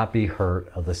shall not be hurt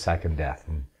of the second death.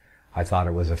 And I thought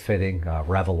it was a fitting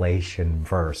Revelation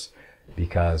verse,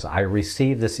 because I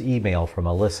received this email from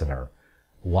a listener,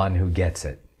 one who gets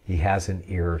it. He has an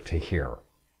ear to hear.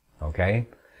 Okay?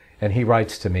 And he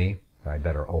writes to me, I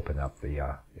better open up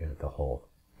the whole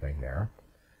thing there.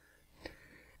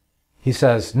 He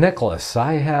says, Nicholas,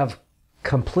 I have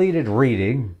completed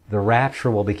reading The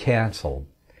Rapture Will Be Canceled.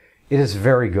 It is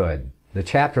very good. The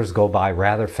chapters go by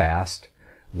rather fast,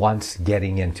 once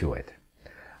getting into it.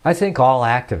 I think all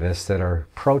activists that are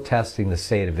protesting the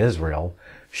state of Israel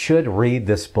should read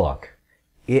this book.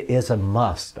 It is a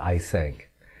must, I think.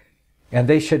 And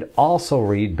they should also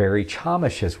read Barry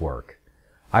Chamish's work.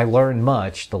 I learned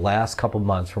much the last couple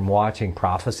months from watching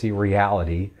Prophecy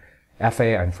Reality,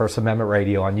 FA and First Amendment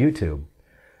Radio on YouTube,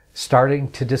 starting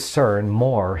to discern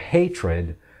more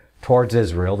hatred towards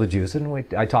Israel, the Jews, and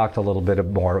I talked a little bit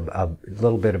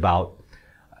about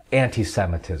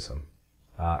anti-Semitism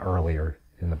earlier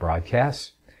in the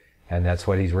broadcast, and that's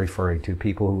what he's referring to: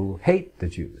 people who hate the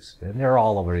Jews, and they're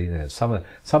all over the internet.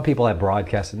 Some people have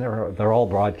broadcasts, and they're all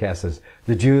broadcasts as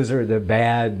the Jews are the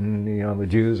bad, and the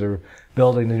Jews are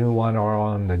building the new one,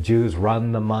 or the Jews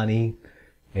run the money,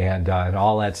 and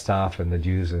all that stuff, and the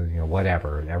Jews,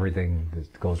 whatever, everything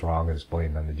that goes wrong is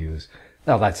blamed on the Jews.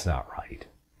 No, that's not right.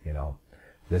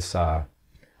 This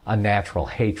unnatural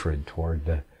hatred toward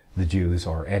the Jews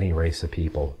or any race of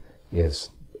people is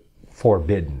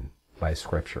forbidden by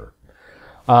Scripture.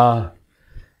 And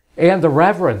the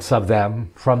reverence of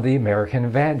them from the American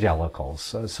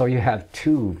evangelicals. So you have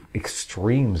two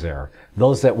extremes there.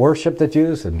 Those that worship the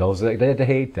Jews and those that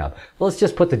hate them. Let's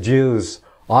just put the Jews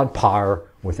on par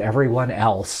with everyone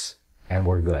else and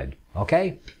we're good.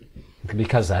 Okay?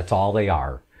 Because that's all they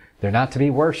are. They're not to be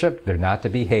worshipped. They're not to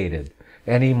be hated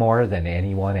any more than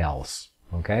anyone else.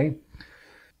 Okay?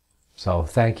 So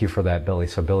thank you for that, Billy.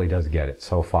 So Billy does get it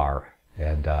so far.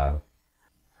 And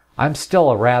I'm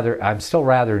still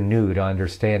rather new to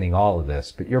understanding all of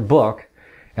this. But your book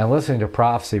and listening to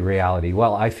Prophecy Reality,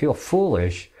 well, I feel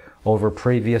foolish over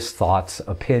previous thoughts,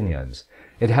 opinions.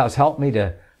 It has helped me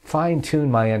to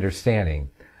fine-tune my understanding.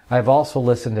 I've also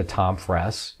listened to Tom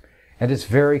Friess, and it's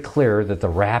very clear that the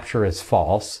rapture is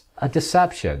false, a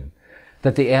deception,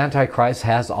 that the Antichrist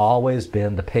has always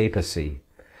been the papacy.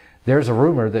 There's a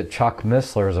rumor that Chuck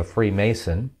Missler is a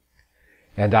Freemason,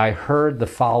 and I heard the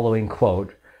following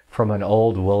quote from an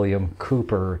old William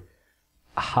Cooper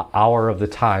Hour of the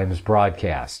Times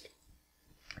broadcast.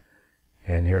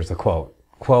 And here's the quote.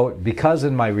 Quote, because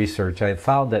in my research I have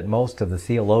found that most of the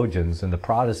theologians in the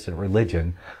Protestant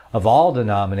religion of all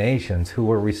denominations who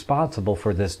were responsible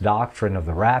for this doctrine of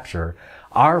the rapture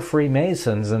are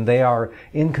Freemasons, and they are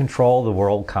in control of the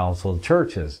World Council of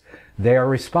Churches. They are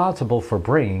responsible for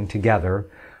bringing together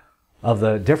of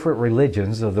the different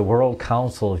religions of the World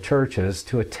Council of Churches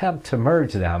to attempt to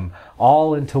merge them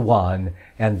all into one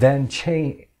and then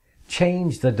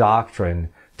change the doctrine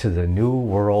to the New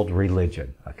World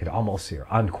Religion. I could almost hear,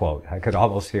 unquote, I could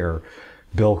almost hear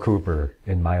Bill Cooper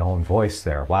in my own voice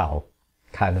there. Wow,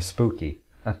 kind of spooky.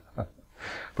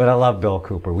 But I love Bill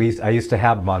Cooper. I used to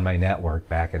have him on my network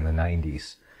back in the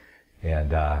 90s.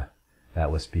 And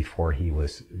that was before he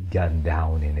was gunned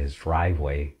down in his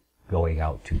driveway going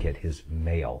out to get his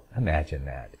mail. Imagine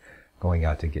that. Going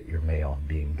out to get your mail and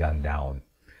being gunned down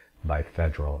by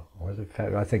federal, or was it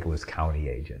federal? I think it was county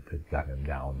agent that got him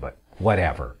down, but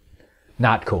whatever.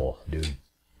 Not cool, dude.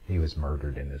 He was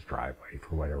murdered in his driveway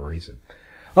for whatever reason.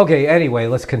 Okay, anyway,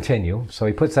 let's continue. So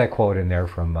he puts that quote in there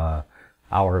from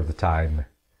Hour of the Time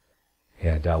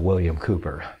and William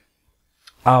Cooper.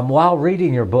 While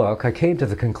reading your book, I came to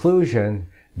the conclusion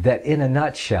that in a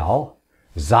nutshell,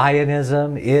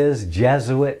 Zionism is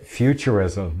Jesuit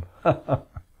futurism.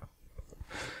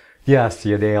 Yes,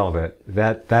 you nailed it.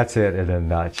 That's it in a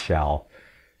nutshell.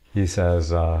 He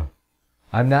says,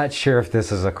 I'm not sure if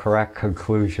this is a correct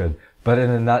conclusion, but in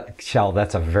a nutshell,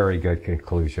 that's a very good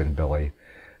conclusion, Billy.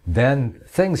 Then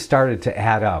things started to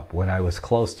add up when I was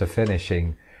close to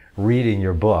finishing reading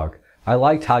your book. I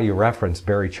liked how you referenced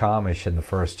Barry Chamish in the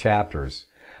first chapters.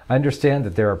 I understand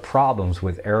that there are problems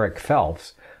with Eric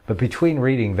Phelps, but between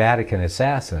reading Vatican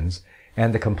Assassins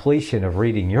and the completion of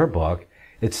reading your book,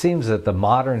 it seems that the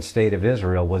modern state of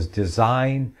Israel was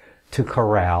designed to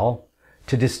corral,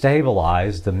 to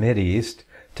destabilize the Mideast,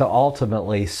 to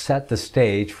ultimately set the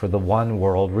stage for the one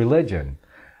world religion.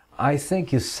 I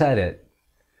think you said it,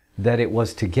 that it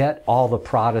was to get all the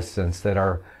Protestants that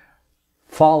are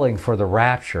falling for the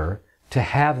rapture to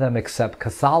have them accept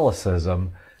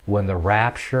Catholicism when the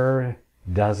rapture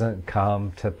doesn't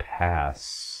come to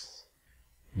pass.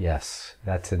 Yes,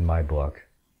 that's in my book.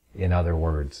 In other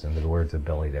words, in the words of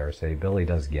Billy there, say Billy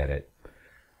does get it.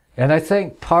 And I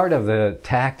think part of the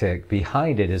tactic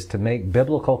behind it is to make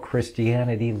biblical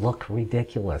Christianity look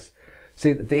ridiculous.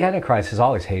 See, the Antichrist has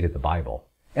always hated the Bible.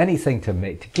 Anything to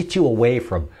get you away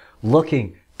from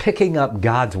picking up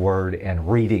God's word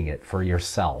and reading it for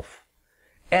yourself.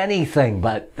 Anything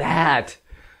but that.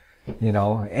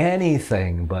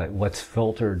 Anything but what's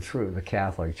filtered through the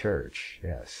Catholic Church.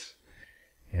 Yes.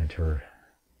 And her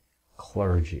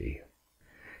clergy.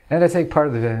 And I think part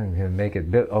of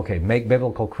make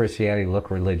biblical Christianity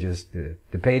look religious,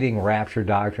 debating rapture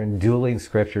doctrine, dueling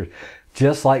scriptures,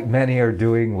 just like many are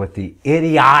doing with the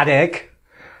idiotic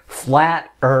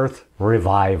flat earth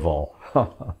revival.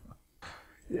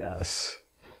 Yes.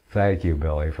 Thank you,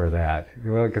 Billy, for that.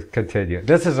 We'll continue.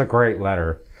 This is a great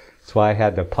letter. That's why I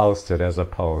had to post it as a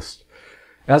post.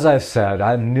 As I've said,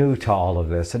 I'm new to all of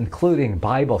this, including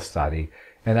Bible study,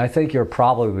 and I think you're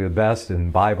probably the best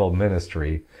in Bible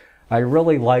ministry. I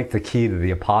really like the Key to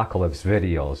the Apocalypse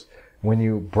videos. When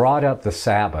you brought up the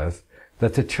Sabbath,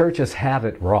 that the churches have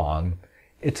it wrong,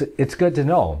 it's good to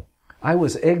know. I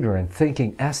was ignorant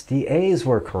thinking SDAs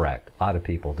were correct. A lot of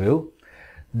people do.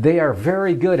 They are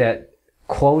very good at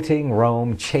quoting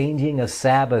Rome, changing a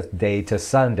Sabbath day to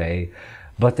Sunday,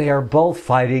 but they are both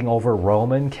fighting over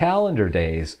Roman calendar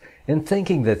days and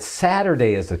thinking that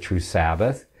Saturday is the true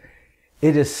Sabbath.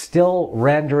 It is still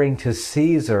rendering to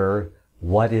Caesar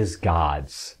what is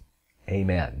God's.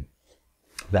 Amen.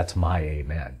 That's my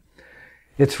amen.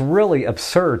 It's really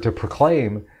absurd to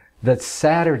proclaim that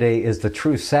Saturday is the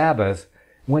true Sabbath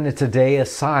when it's a day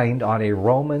assigned on a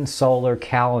Roman solar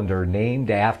calendar named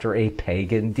after a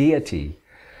pagan deity.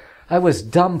 I was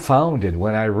dumbfounded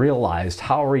when I realized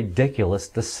how ridiculous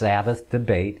the Sabbath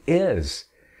debate is.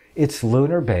 It's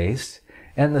lunar-based,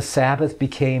 and the Sabbath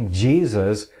became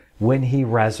Jesus when he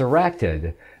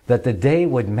resurrected, that the day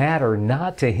would matter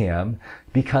not to him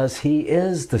because he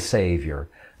is the Savior.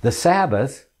 The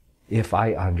Sabbath, if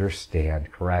I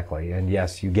understand correctly, and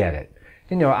yes, you get it.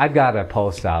 I've got a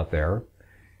post out there,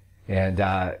 and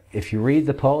if you read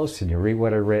the post and you read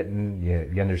what I've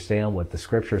written, you understand what the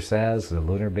Scripture says, the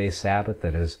lunar-based Sabbath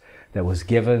that was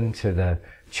given to the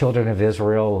children of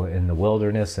Israel in the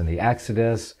wilderness and the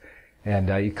Exodus, and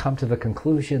you come to the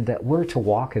conclusion that we're to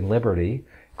walk in liberty.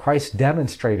 Christ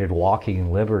demonstrated walking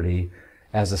in liberty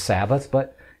as a Sabbath,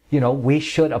 but, we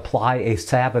should apply a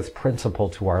Sabbath principle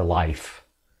to our life.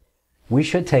 We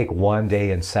should take 1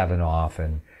 day and 7 off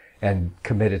and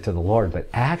commit it to the Lord, but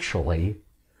actually,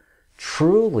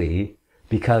 truly,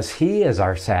 because he is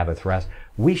our Sabbath rest,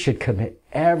 we should commit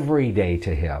every day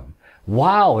to him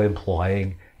while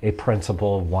employing a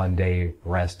principle of 1 day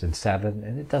rest and 7.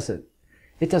 And it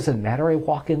doesn't matter. I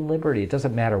walk in liberty. It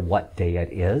doesn't matter what day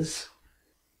it is.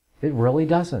 It really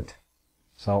doesn't.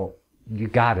 So you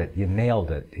got it. You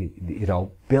nailed it.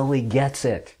 Billy gets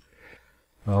it.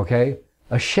 Okay?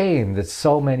 A shame that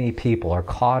so many people are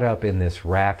caught up in this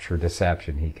rapture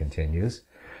deception, he continues.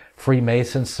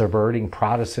 Freemasons subverting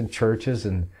Protestant churches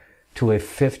into a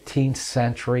 15th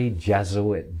century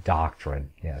Jesuit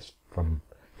doctrine. Yes, from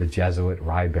the Jesuit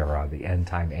Ribera, the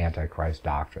end-time Antichrist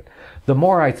doctrine. The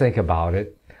more I think about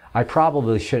it, I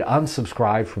probably should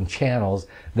unsubscribe from channels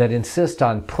that insist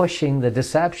on pushing the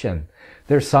deception.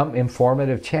 There's some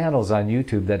informative channels on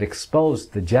YouTube that expose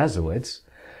the Jesuits,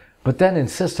 but then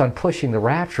insist on pushing the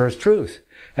rapture as truth.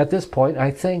 At this point,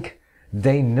 I think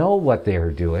they know what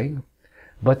they're doing,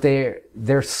 but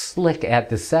they're slick at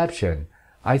deception.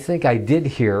 I think I did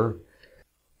hear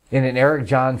in an Eric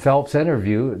John Phelps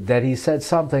interview that he said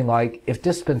something like, if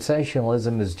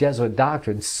dispensationalism is Jesuit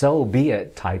doctrine, so be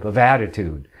it type of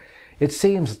attitude. It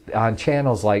seems on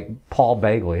channels like Paul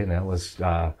Begley, and that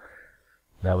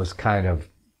was kind of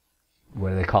what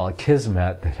do they call it,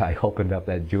 kismet, that I opened up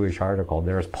that Jewish article.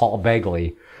 There's Paul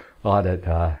Begley on it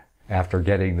after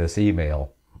getting this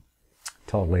email.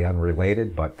 Totally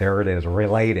unrelated, but there it is,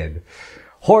 related.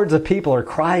 Hordes of people are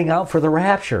crying out for the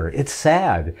rapture. It's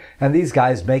sad. And these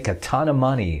guys make a ton of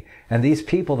money. And these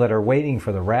people that are waiting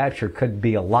for the rapture could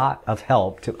be a lot of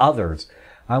help to others.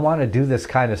 I want to do this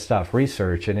kind of stuff,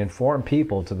 research, and inform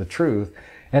people to the truth.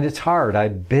 And it's hard.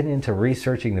 I've been into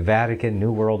researching the Vatican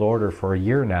New World Order for a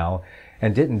year now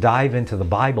and didn't dive into the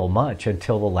Bible much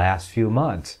until the last few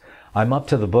months. I'm up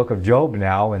to the book of Job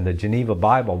now and the Geneva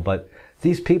Bible, but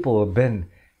these people have been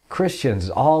Christians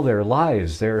all their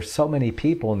lives. There are so many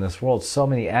people in this world, so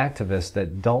many activists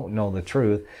that don't know the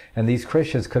truth, and these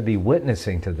Christians could be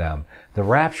witnessing to them. The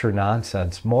rapture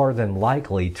nonsense more than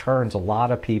likely turns a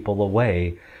lot of people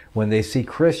away when they see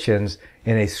Christians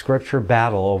in a scripture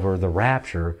battle over the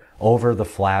rapture, over the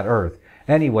flat earth.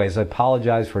 Anyways, I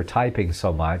apologize for typing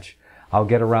so much. I'll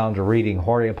get around to reading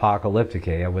Hori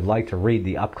Apocalypticae. I would like to read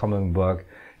the upcoming book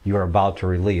you are about to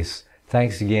release.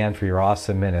 Thanks again for your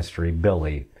awesome ministry,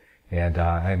 Billy. And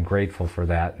I'm grateful for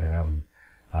that, and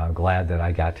I'm glad that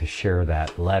I got to share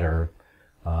that letter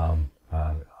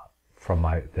that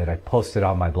I posted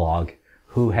on my blog,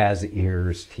 Who Has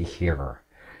Ears to Hear?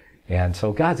 And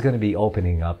so God's going to be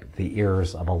opening up the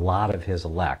ears of a lot of his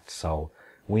elect. So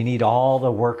we need all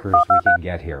the workers we can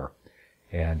get here.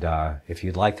 And if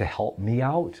you'd like to help me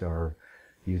out or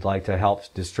you'd like to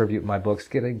help distribute my books,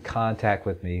 get in contact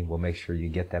with me. We'll make sure you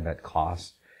get them at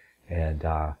cost. And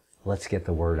let's get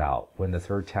the word out. When the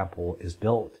third temple is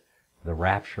built, the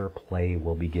rapture play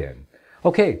will begin.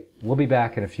 Okay, we'll be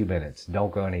back in a few minutes.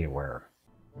 Don't go anywhere.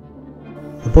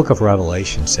 The book of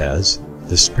Revelation says,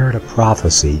 the spirit of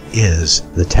prophecy is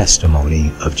the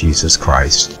testimony of Jesus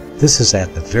Christ. This is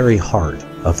at the very heart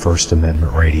of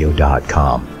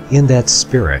FirstAmendmentRadio.com. In that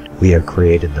spirit, we have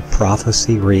created the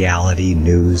Prophecy Reality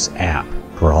News app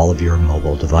for all of your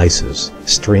mobile devices,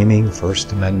 streaming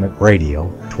First Amendment Radio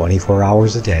 24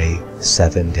 hours a day,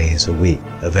 7 days a week.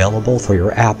 Available for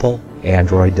your Apple,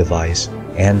 Android device,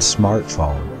 and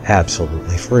smartphone,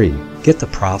 absolutely free. Get the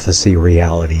Prophecy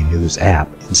Reality News app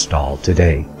installed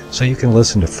today so you can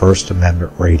listen to First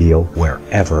Amendment Radio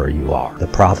wherever you are. The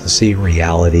Prophecy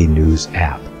Reality News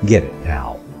app. Get it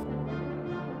now.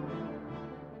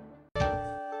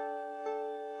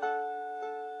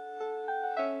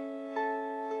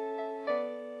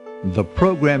 The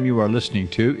program you are listening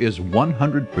to is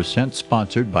 100%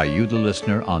 sponsored by you, the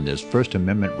listener, on this First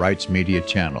Amendment Rights Media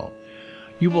channel.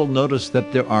 You will notice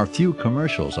that there are few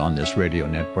commercials on this radio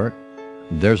network.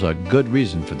 There's a good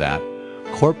reason for that.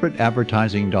 Corporate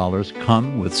advertising dollars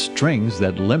come with strings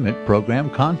that limit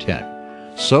program content.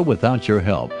 So without your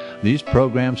help, these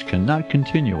programs cannot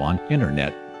continue on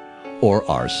internet or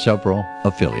our several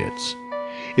affiliates.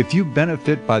 If you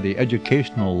benefit by the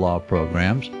educational law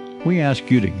programs, we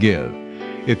ask you to give.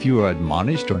 If you are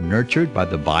admonished or nurtured by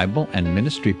the Bible and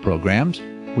ministry programs,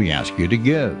 we ask you to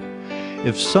give.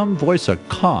 If some voice a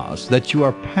cause that you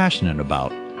are passionate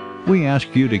about, we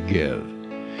ask you to give.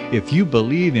 If you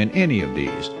believe in any of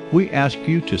these, we ask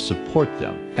you to support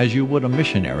them as you would a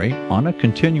missionary on a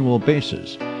continual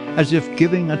basis, as if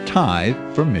giving a tithe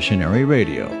for missionary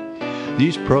radio.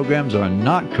 These programs are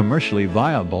not commercially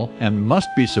viable and must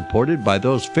be supported by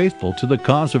those faithful to the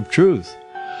cause of truth.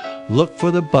 Look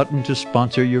for the button to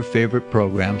sponsor your favorite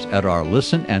programs at our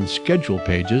listen and schedule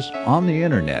pages on the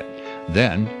internet.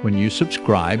 Then, when you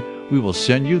subscribe, we will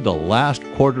send you the last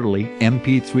quarterly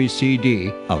MP3 CD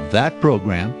of that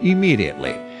program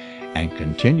immediately, and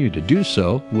continue to do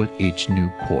so with each new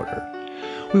quarter.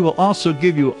 We will also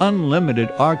give you unlimited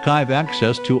archive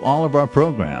access to all of our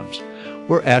programs.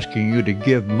 We're asking you to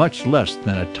give much less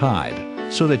than a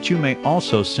tithe, so that you may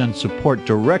also send support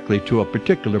directly to a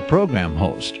particular program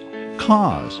host,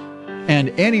 cause, and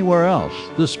anywhere else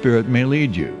the Spirit may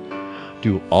lead you.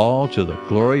 Do all to the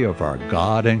glory of our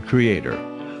God and Creator,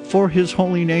 for His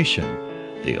holy nation,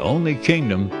 the only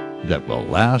kingdom that will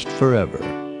last forever.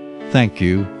 Thank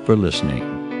you for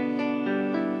listening.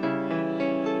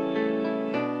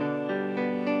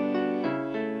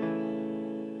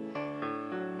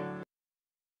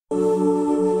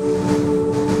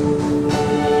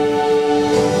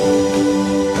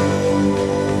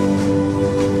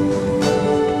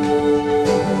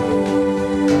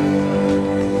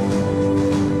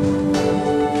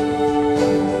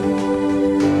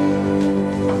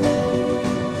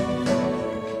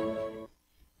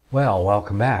 Well,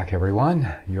 welcome back,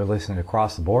 everyone. You're listening to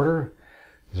Across the Border.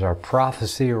 This is our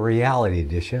Prophecy Reality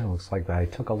Edition. Looks like I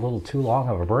took a little too long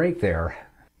of a break there.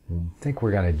 I think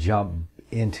we're going to jump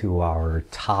into our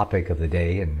topic of the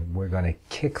day, and we're going to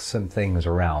kick some things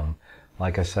around.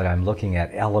 Like I said, I'm looking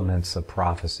at elements of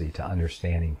prophecy to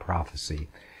understanding prophecy.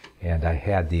 And I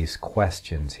had these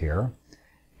questions here.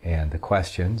 And the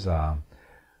questions,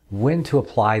 when to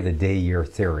apply the day-year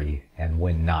theory and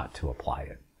when not to apply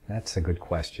it. That's a good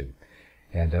question.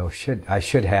 And I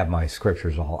should have my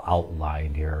scriptures all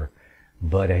outlined here,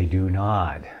 but I do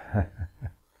not.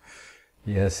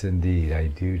 Yes, indeed, I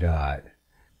do not.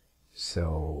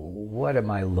 So what am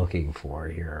I looking for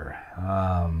here?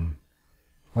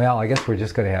 Well, I guess we're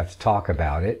just going to have to talk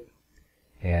about it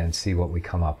and see what we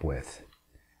come up with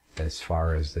as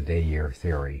far as the day-year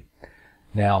theory.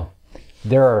 Now,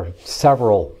 there are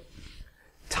several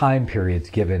time periods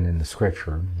given in the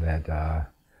scripture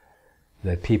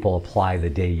that people apply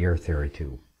the day-year theory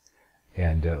to,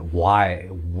 and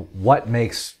what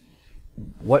makes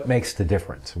the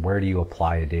difference? Where do you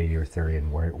apply a day-year theory,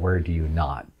 and where do you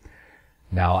not?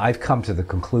 Now, I've come to the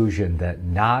conclusion that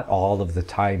not all of the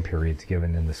time periods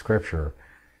given in the scripture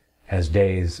as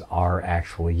days are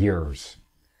actually years.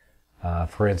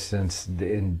 For instance,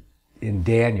 in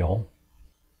Daniel,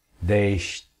 they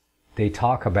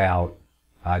talk about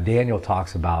Daniel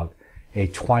talks about a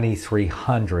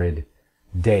 2300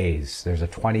 days. There's a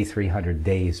 2300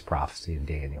 days prophecy in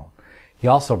Daniel. He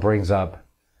also brings up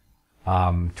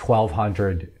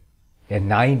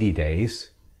 1290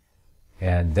 days,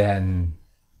 and then,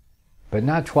 but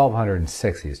not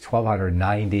 1260. It's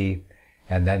 1290,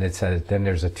 And then it says, then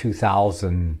there's a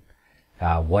 2000,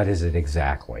 what is it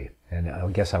exactly? And I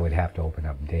guess I would have to open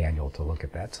up Daniel to look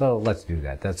at that. So let's do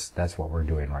that. That's what we're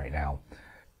doing right now.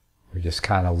 We're just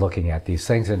kind of looking at these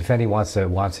things. And if anyone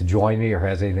wants to join me or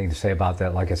has anything to say about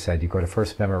that, like I said, you go to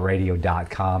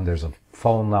FirstAmendmentRadio.com. There's a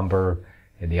phone number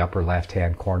in the upper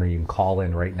left-hand corner. You can call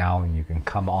in right now and you can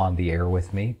come on the air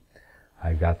with me.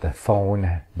 I've got the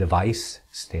phone device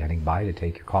standing by to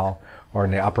take your call, or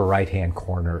in the upper right-hand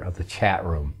corner of the chat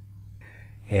room.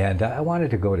 And I wanted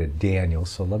to go to Daniel,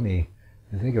 so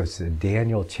I think it's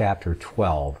Daniel chapter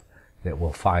 12 that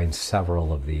we'll find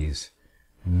several of these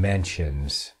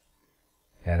mentions.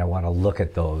 And I want to look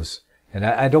at those. And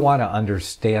I don't want to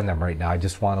understand them right now. I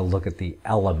just want to look at the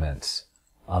elements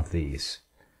of these.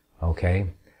 Okay?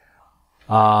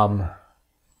 Okay,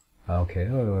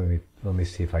 let me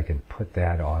see if I can put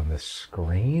that on the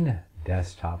screen.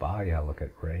 Desktop, yeah, look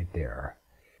at right there.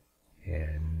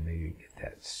 And maybe get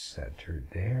that centered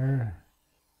there.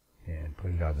 And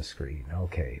put it on the screen.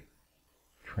 Okay.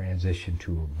 Transition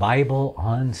to Bible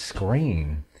on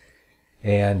screen.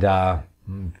 And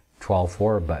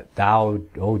 12:4, but thou,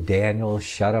 O Daniel,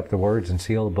 shut up the words and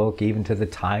seal the book, even to the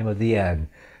time of the end.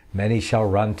 Many shall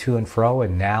run to and fro,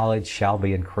 and knowledge shall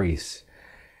be increased.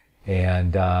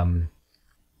 And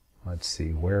let's see,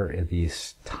 where are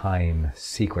these time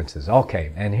sequences?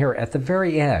 Okay, and here at the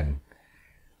very end,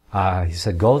 he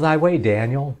said, go thy way,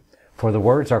 Daniel, for the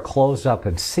words are closed up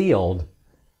and sealed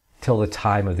till the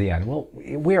time of the end. Well,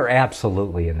 we are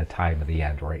absolutely in the time of the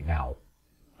end right now.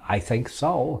 I think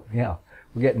so, yeah.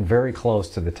 We're getting very close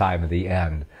to the time of the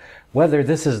end. Whether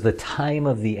this is the time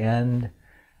of the end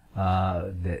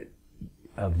of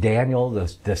Daniel,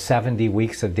 the 70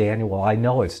 weeks of Daniel, well, I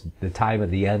know it's the time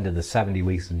of the end of the 70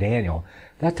 weeks of Daniel.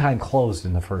 That time closed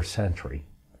in the 1st century.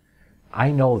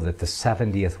 I know that the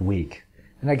 70th week,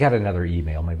 and I got another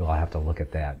email, maybe I'll have to look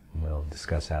at that, and we'll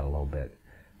discuss that a little bit,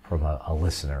 from a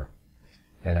listener.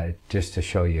 And just to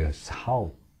show you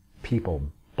how people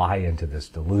buy into this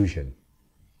delusion.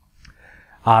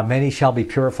 Many shall be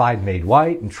purified, made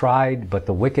white, and tried, but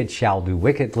the wicked shall do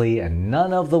wickedly, and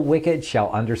none of the wicked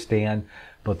shall understand,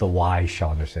 but the wise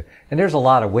shall understand. And there's a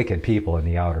lot of wicked people in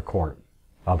the outer court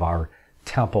of our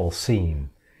temple scene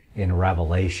in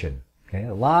Revelation. Okay?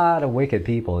 A lot of wicked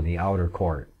people in the outer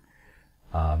court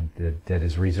that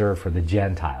is reserved for the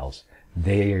Gentiles.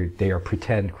 They are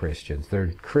pretend Christians.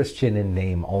 They're Christian in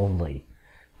name only.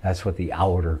 That's what the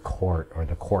outer court, or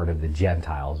the court of the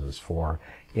Gentiles, is for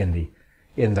in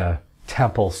the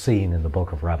temple scene in the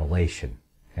book of Revelation.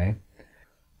 Okay?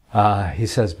 He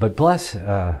says, but bless,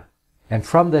 and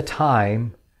from the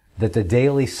time that the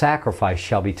daily sacrifice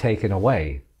shall be taken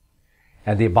away,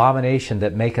 and the abomination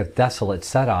that maketh desolate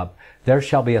set up, there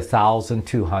shall be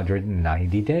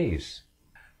 1,290 days.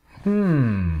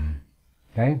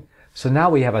 Okay? So now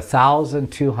we have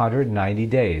 1,290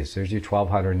 days. There's your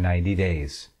 1,290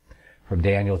 days from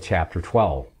Daniel chapter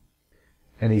 12.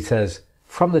 And he says,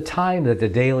 from the time that the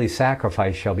daily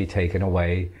sacrifice shall be taken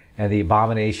away, and the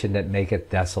abomination that maketh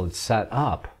desolate set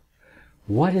up.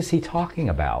 What is he talking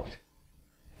about?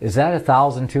 Is that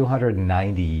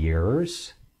 1,290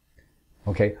 years?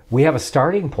 Okay, we have a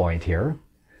starting point here.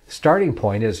 Starting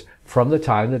point is from the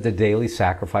time that the daily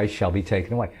sacrifice shall be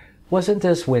taken away. Wasn't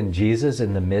this when Jesus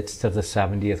in the midst of the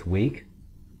 70th week?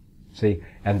 See,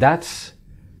 and that's,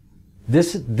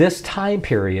 this time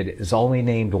period is only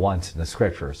named once in the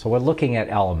scripture. So we're looking at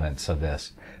elements of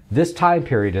this. This time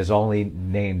period is only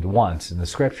named once in the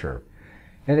scripture.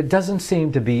 And it doesn't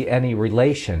seem to be any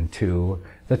relation to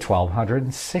the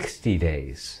 1,260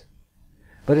 days.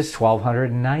 But it's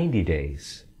 1,290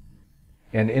 days.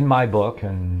 And in my book,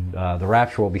 and The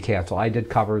Rapture Will Be Canceled, I did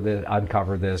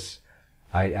uncover this.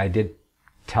 I did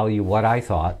tell you what I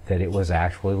thought, that it was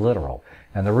actually literal.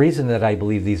 And the reason that I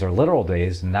believe these are literal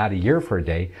days and not a year for a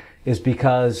day is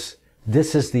because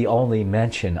this is the only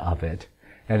mention of it.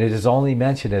 And it is only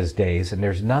mentioned as days, and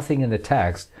there's nothing in the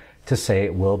text to say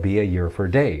it will be a year for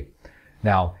a day.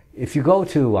 Now, if you go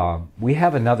to, we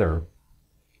have another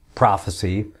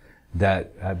prophecy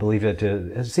that I believe it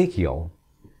is Ezekiel.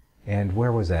 And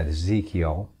where was that?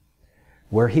 Ezekiel.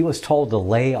 Where he was told to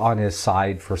lay on his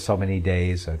side for so many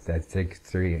days, I think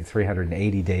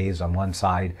 380 days on one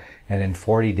side, and then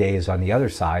 40 days on the other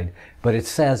side. But it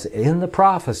says in the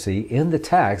prophecy, in the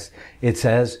text, it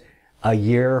says a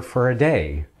year for a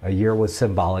day. A year was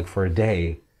symbolic for a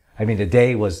day. I mean, the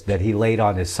day was that he laid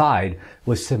on his side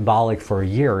was symbolic for a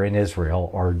year in Israel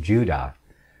or Judah,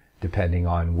 depending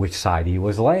on which side he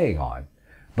was laying on.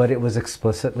 But it was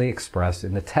explicitly expressed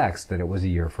in the text that it was a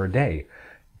year for a day.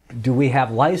 Do we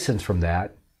have license from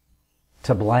that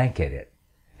to blanket it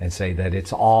and say that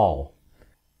it's all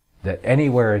that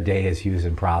anywhere a day is used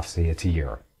in prophecy, it's a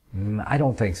year. I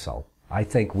don't think so. I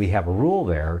think we have a rule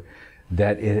there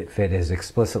that if it is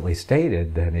explicitly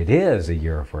stated, then it is a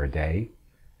year for a day.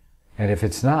 And if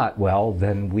it's not, well,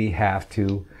 then we have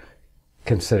to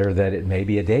consider that it may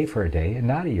be a day for a day and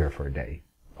not a year for a day.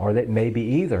 Or that it may be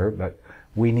either, but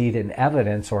we need an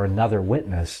evidence or another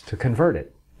witness to convert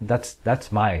it. That's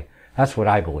what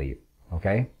I believe.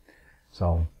 Okay?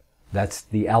 So that's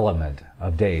the element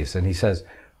of days. And he says,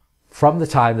 from the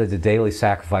time that the daily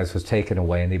sacrifice was taken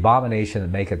away and the abomination that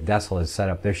maketh desolate is set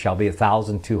up, there shall be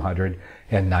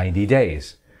 1,290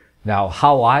 days. Now,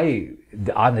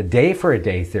 on the day for a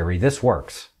day theory, this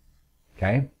works.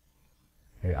 Okay?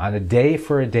 On a day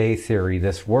for a day theory,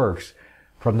 this works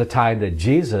from the time that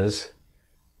Jesus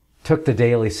took the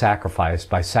daily sacrifice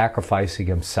by sacrificing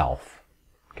himself.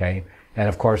 Okay? And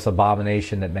of course, the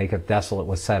abomination that maketh desolate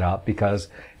was set up because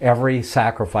every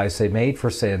sacrifice they made for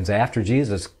sins after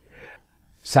Jesus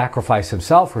sacrificed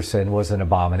himself for sin was an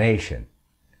abomination.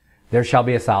 There shall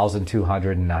be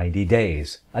 1,290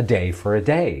 days, a day for a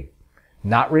day.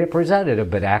 Not representative,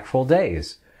 but actual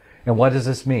days. And what does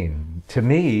this mean? To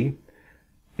me,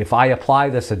 if I apply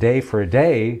this a day for a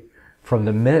day, from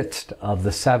the midst of the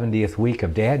 70th week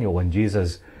of Daniel, when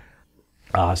Jesus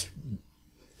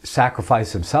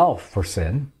sacrificed himself for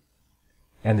sin,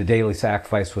 and the daily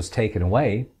sacrifice was taken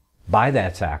away by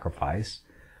that sacrifice,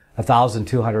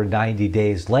 1,290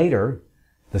 days later,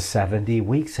 the 70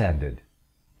 weeks ended.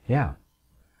 Yeah.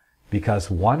 Because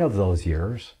one of those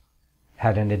years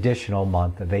had an additional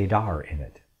month of Adar in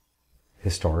it.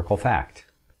 Historical fact.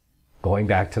 Going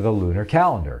back to the lunar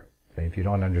calendar. If you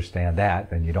don't understand that,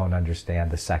 then you don't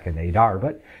understand the second Adar.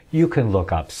 But you can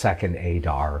look up second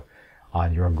Adar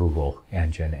on your Google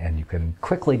engine and you can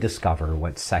quickly discover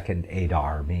what second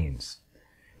Adar means.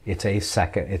 It's a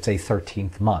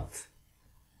 13th month.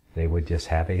 They would just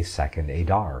have a second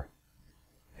Adar.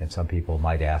 And some people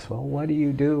might ask, well, what do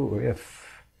you do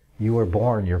if you were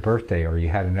born, your birthday, or you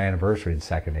had an anniversary in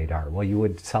second Adar? Well, you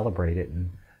would celebrate it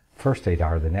in first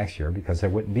Adar the next year because there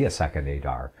wouldn't be a second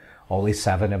Adar. Only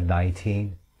 7 of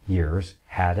 19 years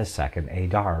had a second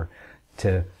Adar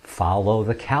to follow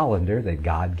the calendar that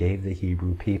God gave the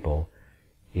Hebrew people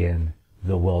in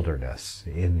the wilderness,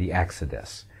 in the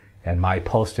Exodus. And my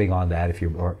posting on that, if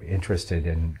you're interested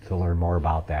in to learn more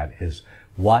about that, is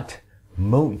what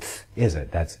month is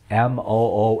it? That's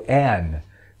Moonth.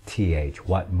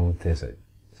 What month is it?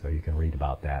 So you can read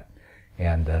about that.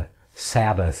 And the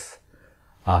Sabbath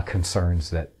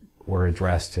concerns that were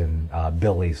addressed in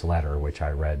Billy's letter, which I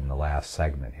read in the last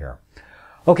segment here.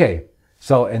 Okay,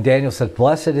 so, and Daniel says,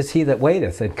 blessed is he that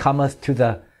waiteth and cometh to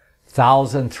the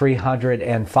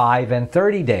 1,305 and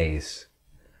 30 days.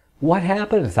 What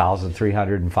happened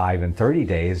 1,305 and 30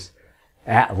 days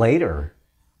later?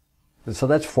 So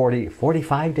that's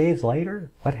 45 days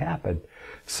later? What happened?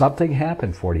 Something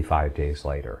happened 45 days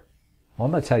later. Well,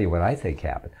 I'm going to tell you what I think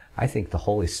happened. I think the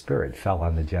Holy Spirit fell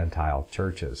on the Gentile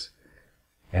churches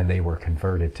and they were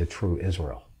converted to true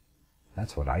Israel.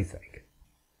 That's what I think.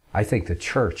 I think the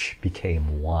church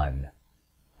became one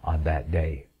on that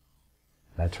day.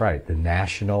 That's right. The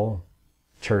national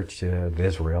church of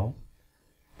Israel,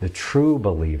 the true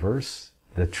believers,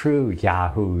 the true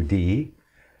Yahudi,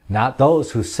 not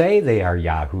those who say they are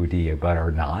Yahudi but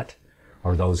are not,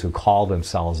 or those who call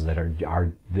themselves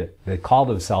that call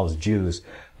themselves Jews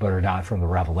but are not from the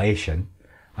Revelation.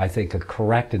 I think a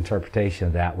correct interpretation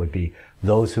of that would be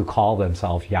those who call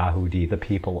themselves Yahudi, the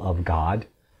people of God,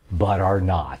 but are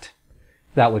not.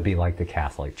 That would be like the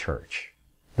Catholic Church,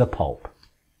 the Pope,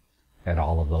 and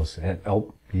all of those. And,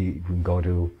 you can go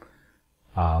to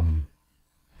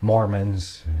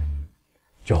Mormons, and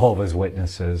Jehovah's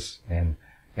Witnesses, and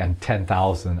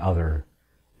 10,000 other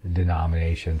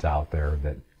denominations out there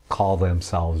that call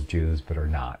themselves Jews but are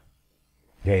not.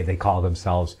 Okay, they call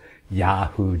themselves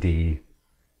Yahudi,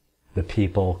 the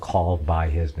people called by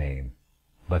his name,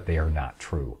 but they are not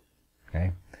true.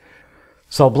 Okay?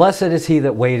 So blessed is he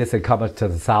that waiteth and cometh to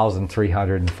the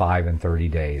 1,305 and 30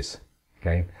 days.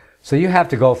 Okay? So you have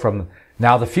to go from,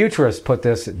 now the futurists put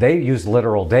this, they use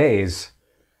literal days,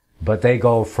 but they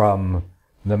go from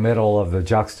the middle of the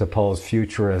juxtaposed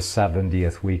futurist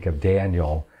 70th week of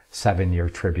Daniel, 7-year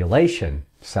tribulation,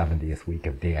 70th week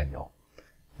of Daniel.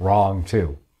 Wrong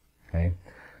too. Okay?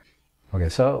 Okay,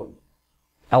 so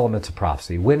elements of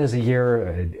prophecy. When is a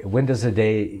year, when does a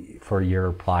day for a year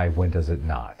apply, when does it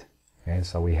not? Okay,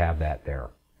 so we have that there.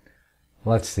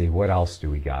 Let's see, what else do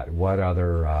we got? What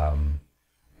other,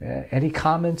 any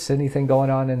comments, anything going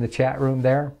on in the chat room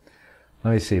there?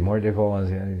 Let me see, more difficult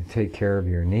ones, take care of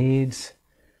your needs.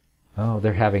 Oh,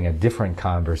 they're having a different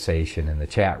conversation in the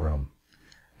chat room.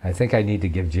 I think I need to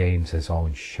give James his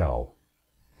own show.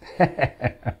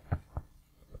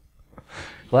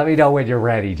 Let me know when you're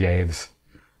ready, James.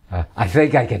 I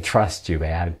think I can trust you,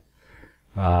 man.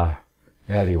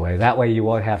 Anyway, that way you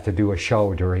won't have to do a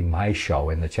show during my show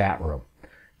in the chat room.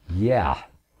 Yeah,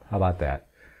 how about that?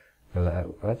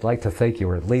 I'd like to think you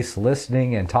were at least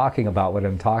listening and talking about what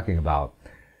I'm talking about.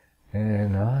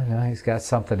 And no, he's got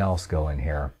something else going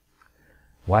here.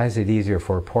 Why is it easier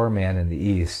for a poor man in the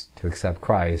East to accept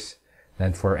Christ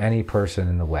than for any person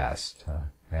in the West?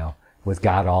 Well, with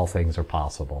God, all things are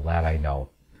possible. That I know.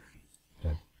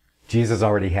 Jesus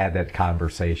already had that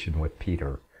conversation with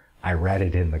Peter. I read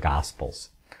it in the Gospels.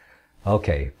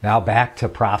 Okay, now back to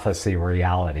prophecy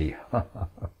reality.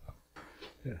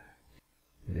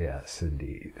 Yes,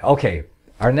 indeed. Okay,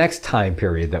 our next time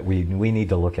period that we need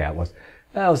to look at was,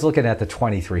 I was looking at the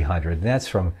 2300, and that's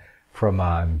from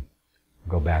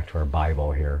go back to our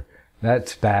Bible here.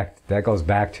 That goes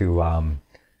back to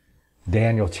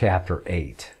Daniel chapter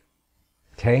 8.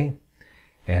 Okay,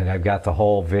 and I've got the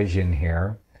whole vision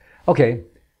here. Okay,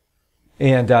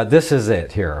 and this is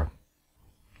it here.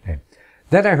 Okay.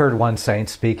 Then I heard one saint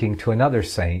speaking to another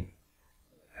saint,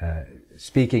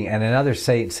 and another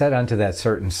saint said unto that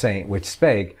certain saint which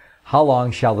spake, How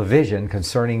long shall the vision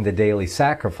concerning the daily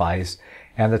sacrifice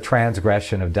and the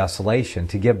transgression of desolation,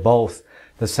 to give both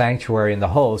the sanctuary and the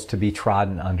host to be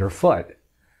trodden under foot?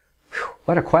 Whew,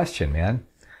 what a question, man.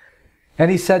 And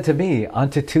he said to me,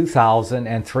 Unto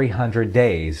 2,300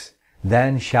 days,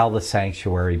 then shall the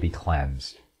sanctuary be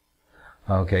cleansed.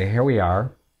 Okay, here we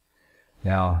are.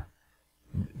 Now,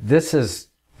 this is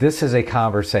a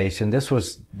conversation.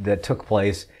 That took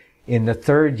place in the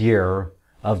 3rd year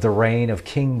of the reign of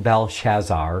King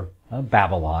Belshazzar of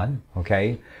Babylon.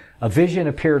 Okay, a vision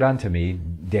appeared unto me,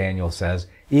 Daniel says,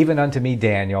 even unto me,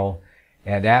 Daniel,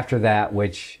 and after that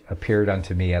which appeared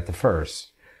unto me at the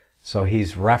first. So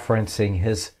he's referencing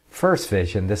his first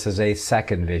vision. This is a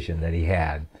second vision that he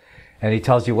had. And he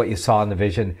tells you what you saw in the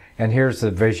vision. And here's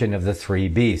the vision of the 3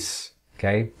 beasts.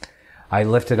 Okay. I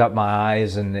lifted up my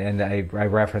eyes and I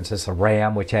reference this, a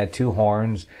ram which had 2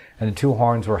 horns, and the 2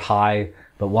 horns were high,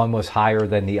 but one was higher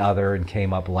than the other and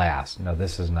came up last. No,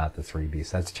 this is not the 3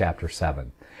 beasts. That's chapter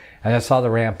 7. And I saw the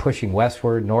ram pushing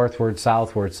westward, northward,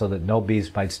 southward, so that no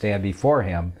beast might stand before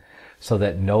him, so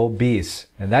that no beast,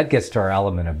 and that gets to our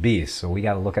element of beasts. So we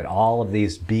got to look at all of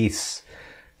these beasts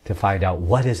to find out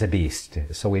what is a beast,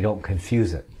 so we don't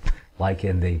confuse it. Like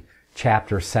in the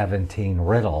chapter 17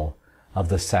 riddle of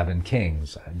the 7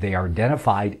 kings. They are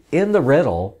identified in the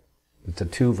riddle. It's a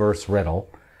 2-verse riddle.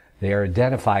 They are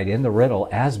identified in the riddle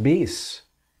as beasts.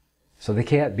 So they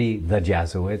can't be the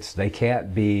Jesuits. They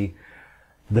can't be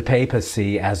the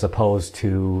papacy as opposed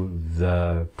to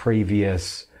the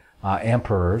previous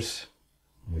emperors,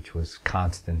 which was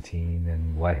Constantine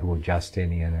and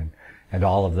Justinian and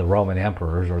all of the Roman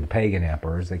emperors or the pagan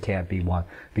emperors. They can't be one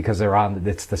because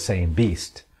it's the same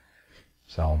beast.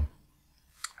 So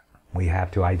we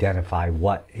have to identify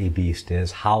what a beast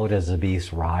is. How does a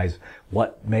beast rise?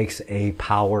 What makes a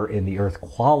power in the earth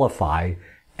qualify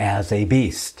as a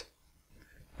beast?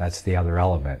 That's the other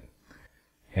element.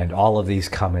 And all of these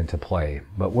come into play.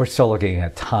 But we're still looking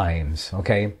at times,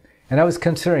 okay? And I was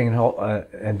considering,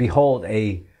 and behold,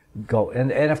 a goat.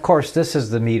 And of course, this is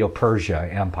the Medo-Persia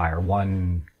Empire.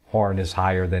 One horn is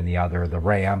higher than the other. The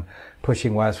ram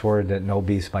pushing westward, that no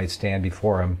beast might stand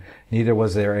before him. Neither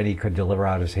was there any could deliver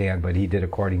out his hand, but he did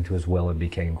according to his will and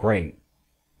became great.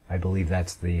 I believe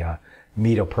that's the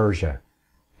Medo-Persia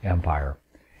Empire.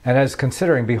 And I was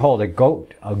considering, behold, a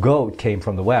goat came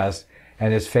from the west,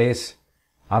 and his face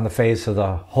on the face of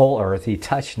the whole earth, he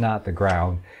touched not the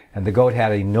ground, and the goat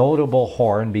had a notable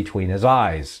horn between his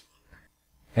eyes.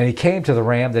 And he came to the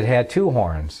ram that had 2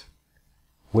 horns,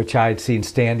 which I had seen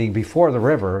standing before the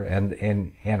river,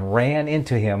 and ran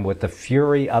into him with the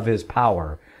fury of his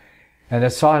power. And I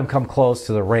saw him come close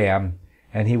to the ram,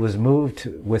 and he was moved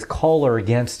with choler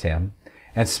against him,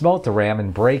 and smote the ram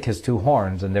and brake his 2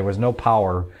 horns, and there was no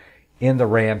power in the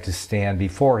ram to stand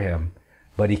before him.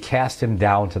 But he cast him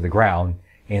down to the ground,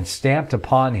 and stamped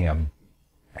upon him,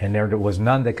 and there was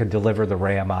none that could deliver the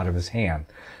ram out of his hand.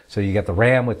 So you get the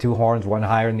ram with 2 horns, one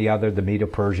higher than the other, the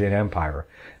Medo-Persian Empire.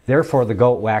 Therefore the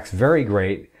goat waxed very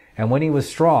great, and when he was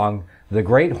strong, the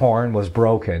great horn was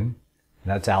broken.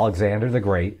 That's Alexander the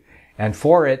Great. And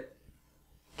for it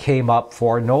came up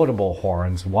 4 notable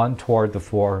horns, one toward the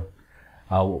 4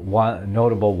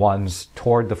 notable ones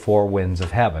toward the 4 winds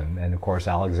of heaven. And of course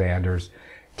Alexander's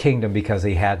kingdom, because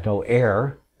he had no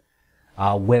heir,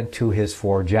 went to his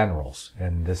 4 generals.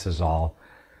 And this is all.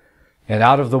 And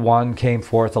out of the one came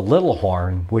forth a little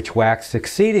horn, which waxed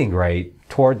exceeding great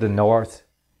toward the north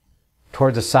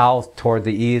toward the south, toward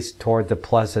the east, toward the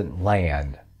pleasant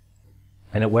land.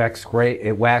 And it waxed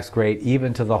great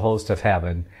even to the host of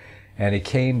heaven. And it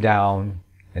came down,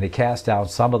 and it cast down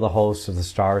some of the hosts of the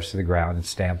stars to the ground, and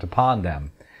stamped upon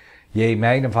them. Yea,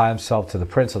 magnify himself to the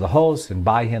prince of the host, and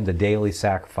by him the daily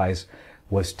sacrifice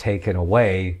was taken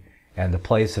away, and the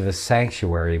place of his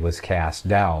sanctuary was cast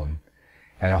down.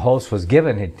 And a host was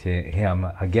given to him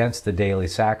against the daily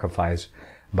sacrifice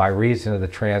by reason of the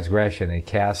transgression, and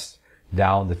cast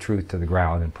down the truth to the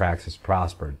ground, and practice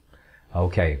prospered.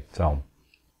 Okay, so.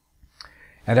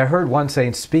 And I heard one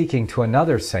saint speaking to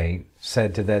another saint,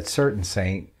 said to that certain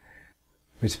saint,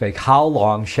 who spake, How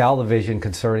long shall the vision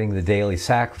concerning the daily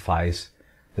sacrifice,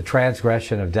 the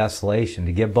transgression of desolation,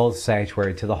 to give both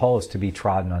sanctuary to the host to be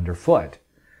trodden under foot?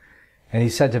 And he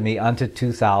said to me, Unto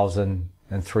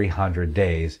 2,300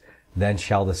 days, then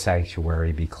shall the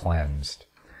sanctuary be cleansed.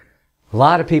 A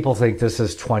lot of people think this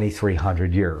is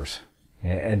 2,300 years.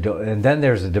 And then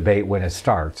there's a debate when it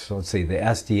starts. So let's see, the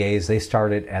SDAs, they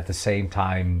started at the same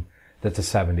time that the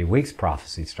 70 weeks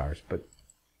prophecy starts. But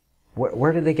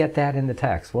where do they get that in the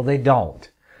text? Well, they don't.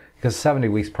 Because 70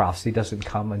 weeks prophecy doesn't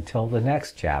come until the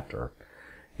next chapter.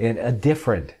 In a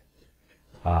different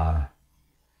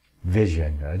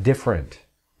vision, a different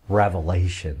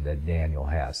revelation that Daniel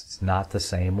has. It's not the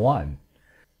same one.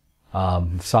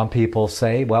 Some people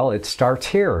say, well, it starts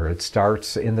here. It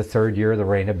starts in the 3rd year of the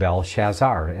reign of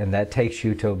Belshazzar, and that takes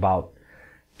you to about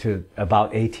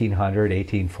 1800,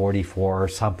 1844, or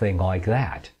something like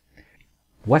that.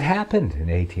 What happened in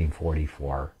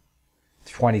 1844?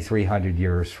 2,300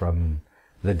 years from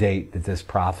the date that this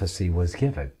prophecy was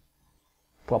given.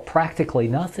 Well, practically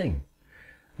nothing.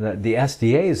 The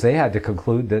SDAs, they had to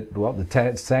conclude that, well,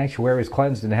 the sanctuary is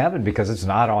cleansed in heaven because it's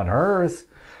not on earth.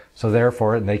 So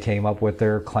therefore, they came up with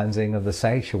their cleansing of the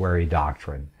sanctuary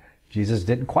doctrine. Jesus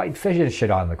didn't quite finish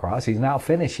it on the cross. He's now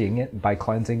finishing it by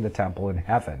cleansing the temple in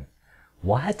heaven.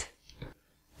 What?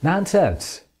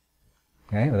 Nonsense.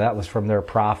 Okay, well, that was from their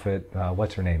prophet,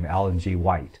 what's her name, Ellen G.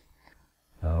 White.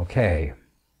 Okay.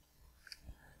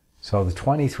 So the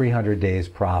 2,300 days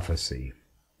prophecy.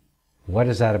 What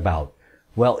is that about?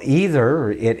 Well,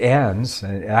 either it ends,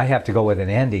 and I have to go with an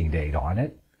ending date on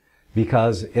it,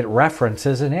 because it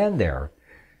references an end there.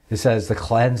 It says the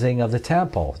cleansing of the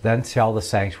temple. Then shall the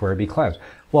sanctuary be cleansed.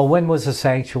 Well, when was the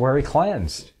sanctuary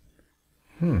cleansed?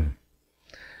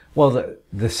 Well,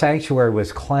 the sanctuary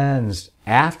was cleansed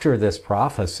after this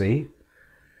prophecy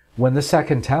when the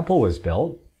second temple was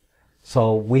built.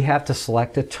 So we have to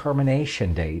select a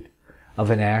termination date of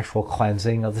an actual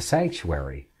cleansing of the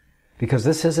sanctuary. Because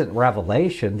this isn't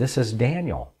Revelation, this is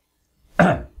Daniel.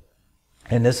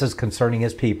 And this is concerning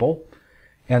his people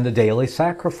and the daily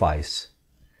sacrifice.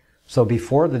 So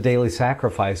before the daily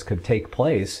sacrifice could take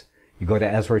place, you go to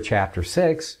Ezra chapter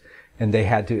 6, and they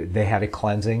had a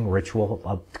cleansing ritual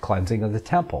of cleansing of the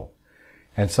temple.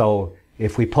 And so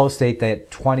if we postdate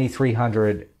that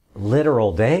 2,300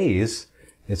 literal days,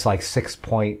 it's like 6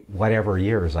 point whatever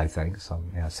years, I think. So,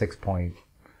 6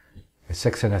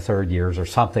 1/3 years or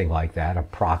something like that,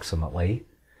 approximately.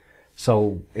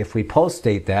 So if we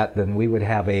postdate that, then we would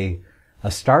have a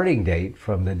starting date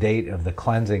from the date of the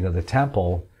cleansing of the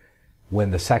temple when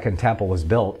the second temple was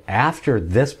built after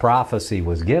this prophecy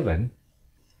was given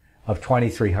of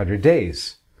 2,300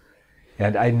 days.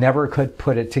 And I never could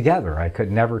put it together. I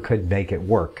never could make it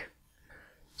work.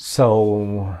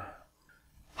 So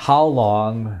how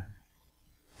long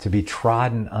to be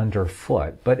trodden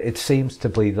underfoot? But it seems to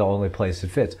be the only place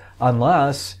it fits,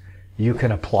 unless you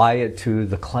can apply it to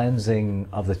the cleansing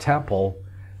of the temple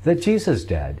that Jesus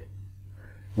did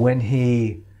when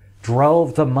he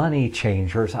drove the money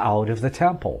changers out of the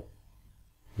temple.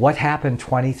 What happened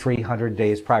 2,300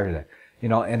 days prior to that?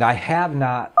 And I have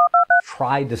not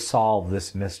tried to solve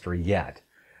this mystery yet.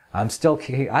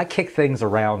 I kick things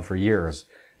around for years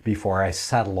before I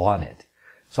settle on it.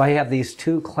 So I have these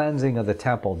 2 cleansing of the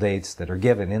temple dates that are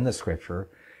given in the scripture,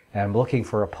 and I'm looking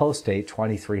for a post date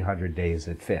 2,300 days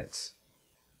that fits.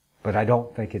 But I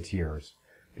don't think it's years,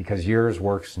 because years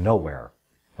works nowhere.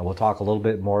 And we'll talk a little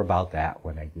bit more about that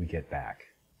when we get back.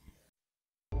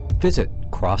 Visit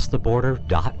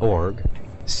crosstheborder.org,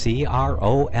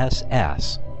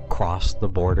 CROSS,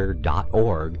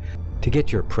 crosstheborder.org, to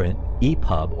get your print,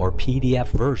 EPUB, or PDF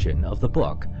version of the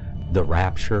book, The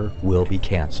Rapture Will Be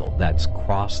Canceled. That's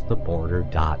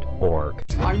crosstheborder.org.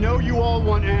 I know you all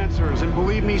want answers, and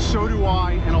believe me, so do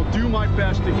I, and I'll do my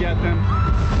best to get them.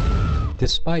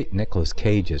 Despite Nicolas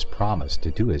Cage's promise to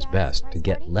do his best to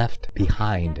get left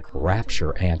behind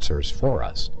rapture answers for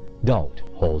us, don't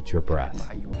hold your breath.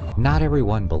 Not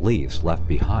everyone believes Left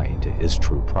Behind is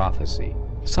true prophecy.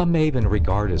 Some may even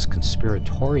regard as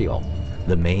conspiratorial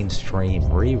the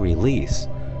mainstream re-release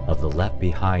of the Left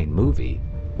Behind movie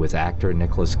with actor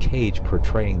Nicolas Cage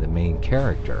portraying the main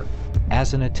character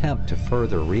as an attempt to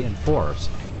further reinforce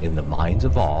in the minds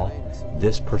of all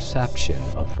this perception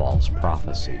of false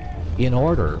prophecy in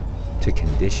order to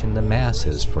condition the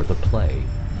masses for the play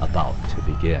about to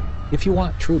begin. If you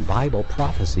want true Bible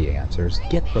prophecy answers,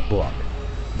 get the book,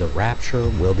 The Rapture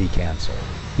Will Be Canceled.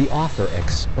 The author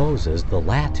exposes the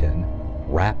Latin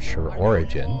rapture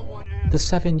origin, the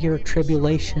 7-year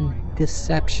tribulation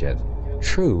deception,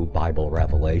 true Bible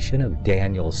revelation of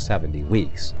Daniel's 70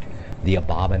 weeks, the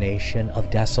abomination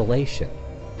of desolation,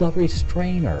 the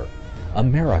restrainer,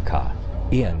 America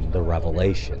in the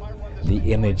Revelation,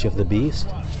 the image of the beast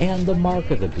and the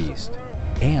mark of the beast,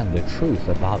 and the truth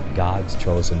about God's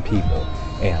chosen people,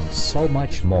 and so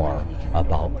much more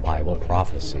about Bible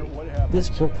prophecy. This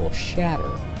book will shatter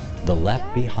the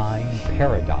Left Behind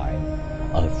paradigm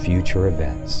of future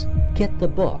events. Get the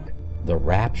book, The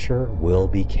Rapture Will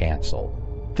Be Canceled.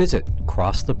 Visit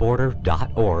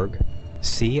crosstheborder.org,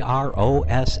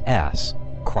 CROSS,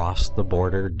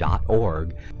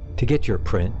 crosstheborder.org, to get your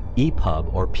print,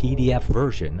 EPUB, or PDF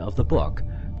version of the book,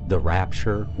 The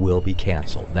Rapture Will Be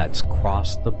Canceled. That's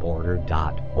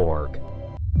crosstheborder.org.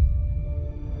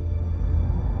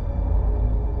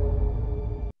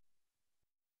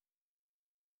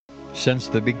 Since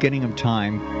the beginning of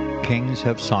time, kings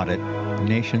have sought it,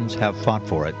 nations have fought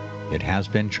for it. It has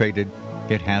been traded,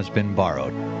 it has been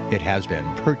borrowed, it has been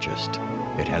purchased,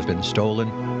 it has been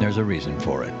stolen. There's a reason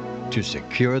for it. To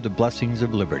secure the blessings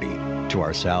of liberty to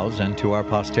ourselves and to our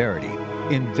posterity.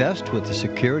 Invest with the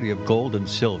security of gold and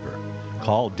silver.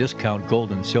 Call Discount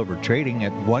Gold and Silver Trading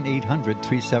at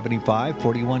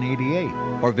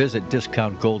 1-800-375-4188 or visit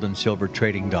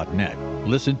discountgoldandsilvertrading.net.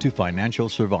 Listen to Financial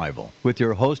Survival with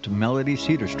your host Melody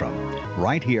Cedarstrom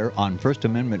right here on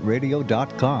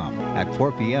FirstAmendmentRadio.com at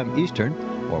 4 p.m. Eastern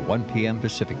or 1 p.m.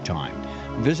 Pacific Time.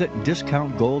 Visit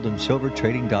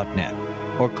discountgoldandsilvertrading.net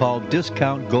or call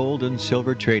Discount Gold and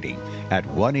Silver Trading at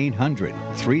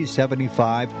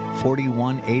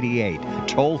 1-800-375-4188.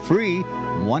 Toll free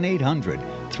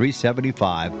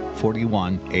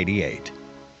 1-800-375-4188.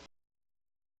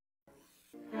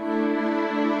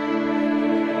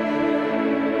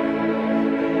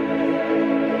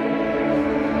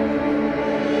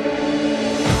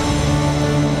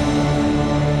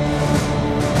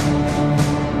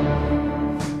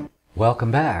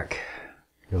 Welcome back.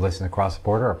 You're listening to Across the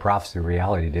Border, a Prophecy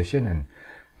Reality Edition, and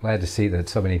glad to see that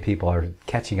so many people are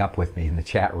catching up with me in the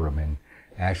chat room and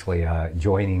actually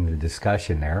joining the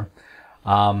discussion there.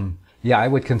 Yeah, I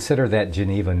would consider that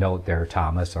Geneva note there,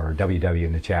 Thomas, or WW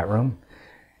in the chat room.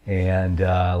 And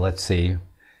let's see.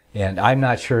 And I'm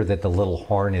not sure that the little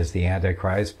horn is the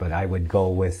Antichrist, but I would go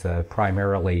with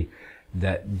primarily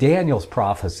that Daniel's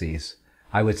prophecies,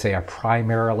 I would say, are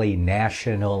primarily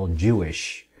national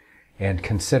Jewish. And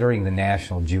considering the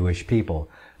national Jewish people,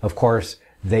 of course,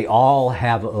 they all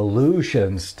have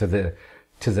allusions to the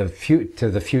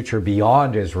future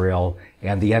beyond Israel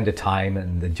and the end of time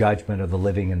and the judgment of the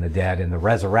living and the dead and the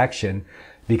resurrection,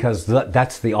 because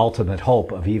that's the ultimate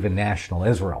hope of even national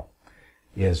Israel,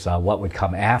 is what would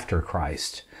come after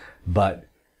Christ. But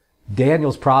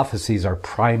Daniel's prophecies are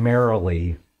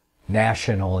primarily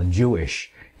national and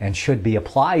Jewish and should be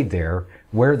applied there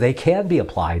where they can be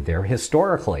applied there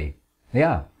historically.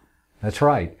 Yeah, that's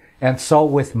right. And so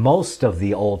with most of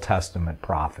the Old Testament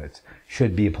prophets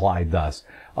should be applied thus.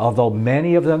 Although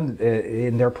many of them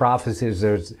in their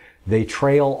prophecies, they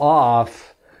trail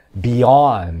off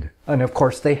beyond. And of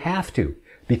course they have to,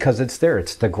 because it's there.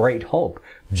 It's the great hope.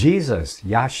 Jesus,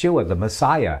 Yeshua, the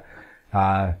Messiah,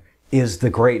 is the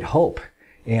great hope.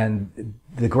 And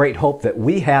the great hope that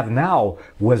we have now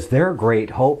was their great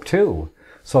hope too.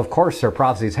 So of course their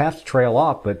prophecies have to trail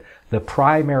off, but the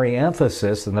primary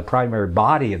emphasis and the primary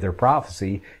body of their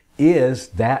prophecy is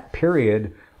that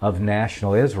period of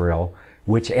national Israel,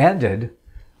 which ended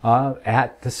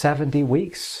at the 70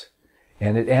 weeks.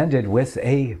 And it ended with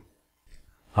the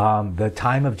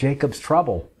time of Jacob's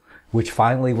trouble, which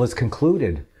finally was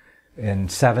concluded in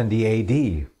 70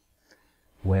 AD,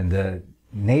 when the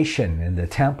nation and the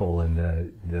temple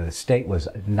and the state was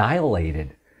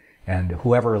annihilated, and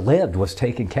whoever lived was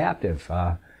taken captive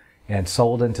and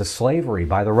sold into slavery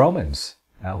by the Romans,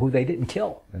 who they didn't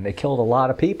kill. And they killed a lot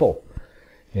of people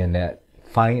in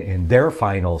their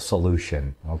final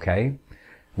solution, okay?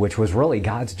 Which was really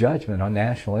God's judgment on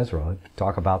national Israel. I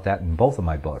talk about that in both of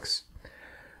my books.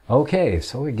 Okay,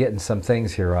 so we're getting some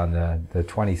things here on the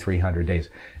 2,300 days.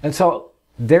 And so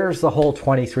there's the whole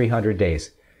 2,300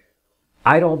 days.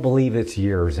 I don't believe it's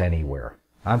years anywhere.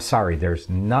 I'm sorry, there's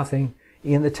nothing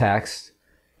in the text.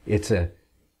 It's a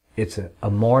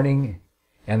morning,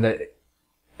 and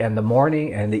the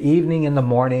morning and the evening and the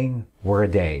morning were a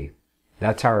day.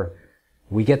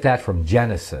 We get that from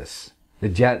Genesis,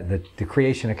 the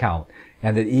creation account.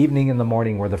 And the evening and the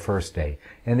morning were the first day.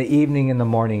 And the evening and the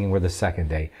morning were the second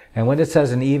day. And when it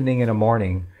says an evening and a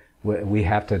morning, we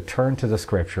have to turn to the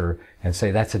scripture and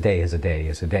say that's a day is a day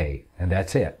is a day. And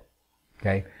that's it.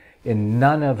 Okay? And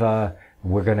none of,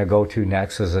 we're going to go to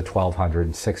next is a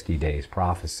 1260 days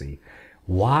prophecy.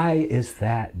 Why is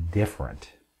that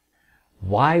different?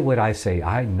 Why would I say,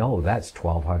 I know that's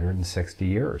 1260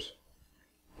 years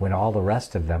when all the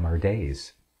rest of them are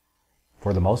days?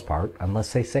 For the most part,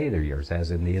 unless they say they're years, as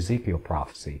in the Ezekiel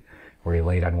prophecy, where he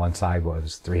laid on one side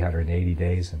was 380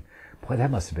 days. And boy,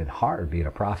 that must have been hard being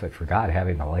a prophet for God,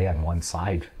 having to lay on one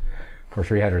side for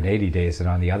 380 days and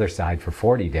on the other side for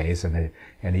 40 days, and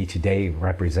each day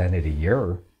represented a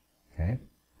year. Okay?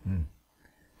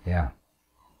 Yeah.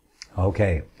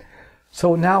 Okay.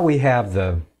 So now we have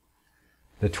the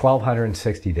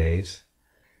 1260 days.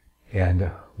 And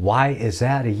why is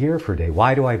that a year for day?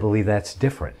 Why do I believe that's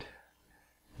different?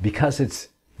 Because it's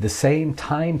the same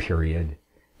time period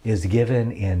is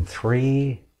given in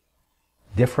 3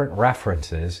 different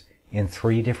references in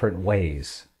 3 different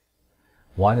ways.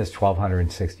 One is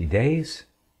 1260 days,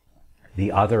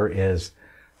 the other is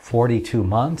 42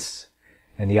 months,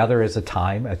 and the other is a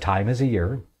time. A time is a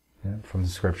year, from the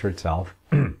scripture itself.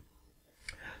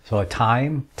 So a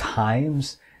time,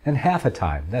 times, and half a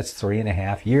time. That's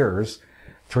 3.5 years,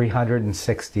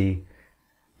 360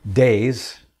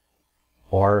 days,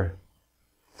 or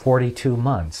 42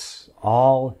 months,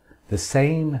 all the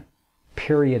same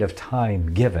period of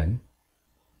time given,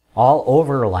 all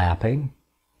overlapping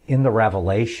in the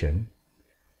revelation,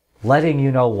 letting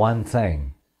you know one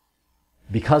thing.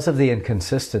 Because of the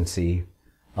inconsistency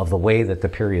of the way that the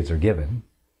periods are given,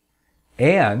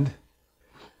 and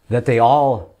that they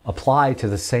all apply to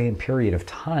the same period of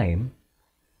time,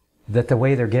 that the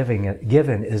way they're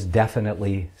given is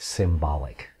definitely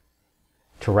symbolic.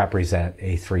 To represent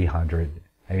to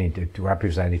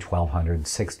represent a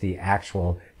 1260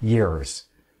 actual years.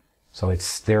 So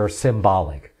they're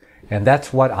symbolic. And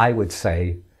that's what I would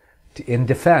say in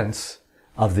defense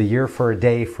of the year for a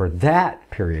day for that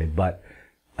period. But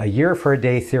a year for a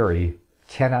day theory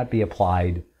cannot be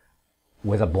applied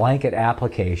with a blanket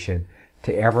application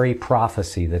to every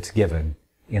prophecy that's given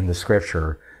in the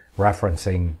scripture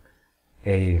referencing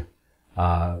a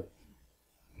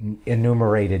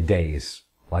enumerated days,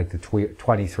 like the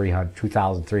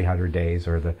 2,300 days,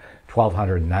 or the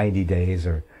 1,290 days,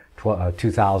 or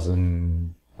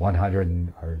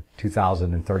 2,100 or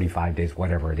 2,035 days,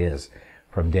 whatever it is,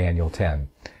 from Daniel 10.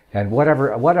 And what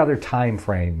other time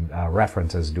frame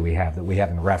references do we have that we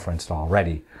haven't referenced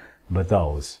already, but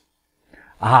those?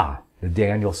 The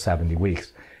Daniel 70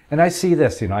 weeks. And I see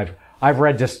this, I've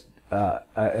read just, and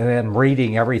I'm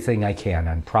reading everything I can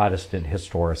on Protestant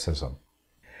historicism.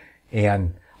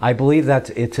 And I believe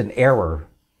that it's an error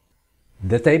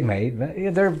that they've made.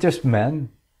 They're just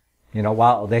men,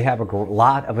 while they have a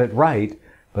lot of it right,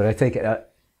 but I think a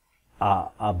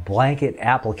blanket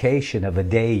application of a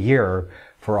day year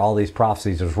for all these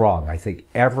prophecies is wrong. I think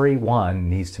every one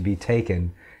needs to be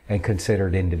taken and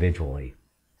considered individually.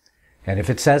 And if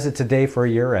it says it's a day for a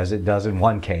year, as it does in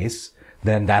one case,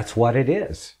 then that's what it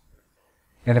is.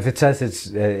 And if it says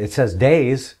it says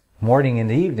days, morning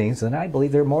and evenings, then I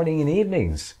believe they're morning and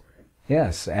evenings.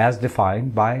 Yes, as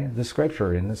defined by the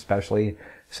scripture, and especially,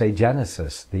 say,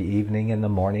 Genesis. The evening and the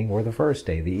morning were the first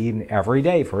day. The evening, every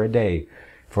day for a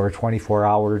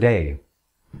 24-hour day.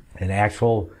 An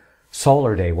actual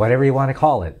solar day, whatever you want to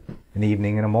call it, an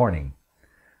evening and a morning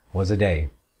was a day.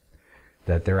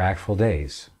 That they're actual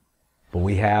days. But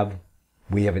we have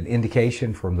an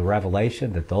indication from the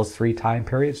Revelation that those 3 time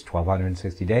periods,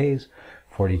 1,260 days,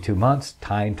 42 months,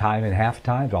 time, and half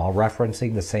time, all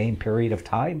referencing the same period of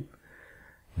time,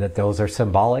 that those are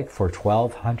symbolic for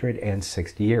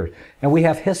 1,260 years. And we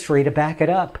have history to back it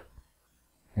up.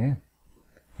 Yeah.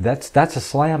 That's a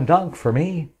slam dunk for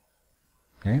me.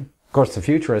 Okay. Of course, the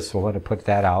futurists will want to put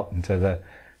that out into the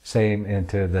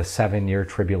 7-year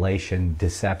tribulation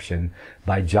deception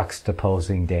by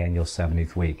juxtaposing Daniel's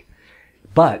 70th week.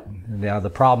 But now the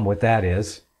problem with that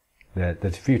is that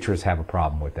the futurists have a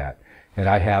problem with that. And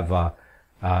I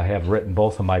have written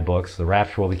both of my books, The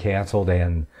Rapture Will Be Canceled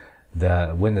and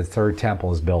When the Third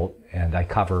Temple is Built, and I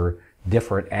cover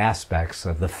different aspects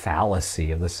of the fallacy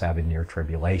of the 7-year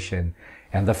tribulation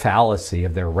and the fallacy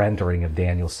of their rendering of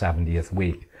Daniel's 70th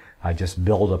week. I just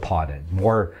build upon it.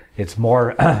 It's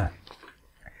more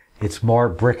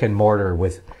brick and mortar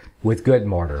with with good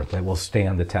mortar that will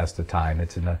stand the test of time.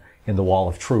 It's in the wall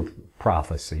of true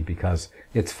prophecy because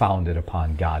it's founded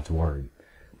upon God's word.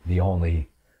 The only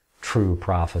true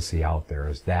prophecy out there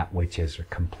is that which is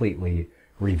completely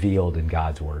revealed in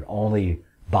God's word. Only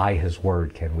by his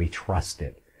word can we trust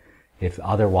it. If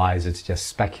otherwise, it's just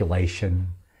speculation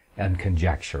and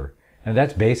conjecture. And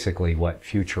that's basically what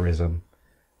futurism,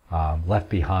 left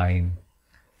behind,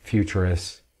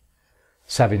 futurists,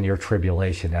 7-year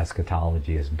tribulation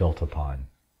eschatology is built upon.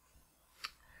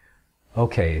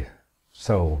 Okay,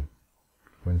 so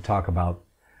we're going to talk about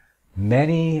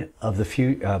many of the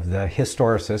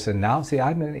historicists, and now see,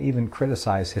 I'm going to even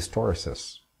criticize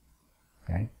historicists.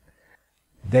 Okay,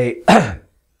 they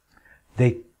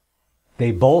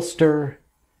bolster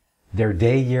their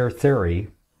day-year theory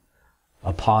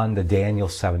upon the Daniel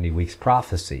 70 weeks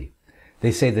prophecy.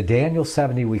 They say the Daniel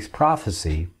 70 weeks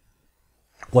prophecy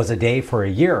was a day for a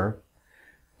year.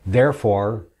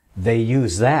 Therefore, they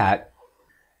use that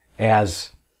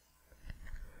as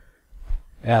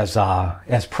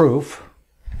proof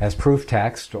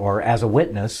text, or as a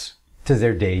witness to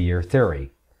their day-year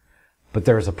theory. But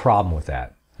there's a problem with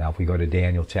that. Now, if we go to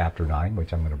Daniel chapter 9,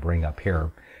 which I'm going to bring up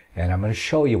here, and I'm going to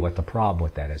show you what the problem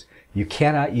with that is. You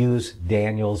cannot use the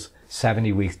Daniel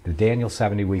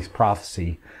 70 weeks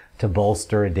prophecy to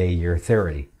bolster a day-year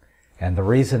theory. And the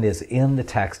reason is in the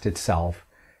text itself,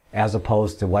 as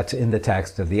opposed to what's in the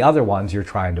text of the other ones you're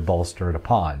trying to bolster it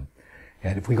upon.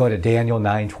 And if we go to Daniel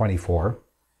 9:24,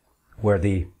 where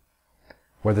the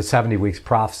 70 weeks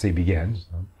prophecy begins,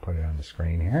 I'll put it on the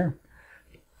screen here.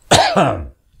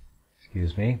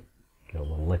 Excuse me, get a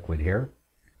little liquid here.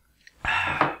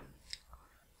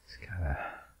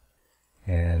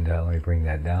 Let me bring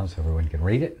that down so everyone can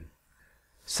read it.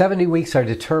 70 weeks are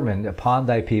determined upon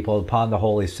thy people, upon the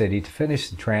holy city, to finish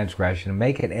the transgression, and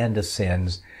make an end of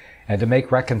sins, and to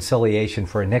make reconciliation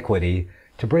for iniquity,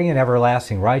 to bring in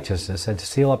everlasting righteousness, and to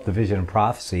seal up the vision and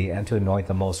prophecy, and to anoint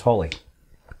the most holy.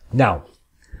 Now,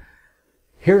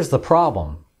 here's the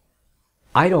problem.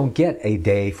 I don't get a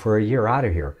day for a year out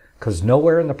of here, because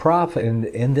nowhere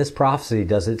in this prophecy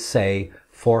does it say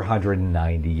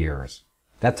 490 years.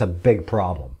 That's a big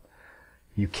problem.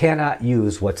 You cannot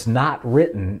use what's not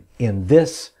written in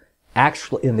the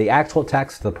actual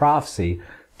text of the prophecy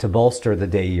to bolster the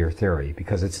day-year theory,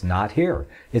 because it's not here.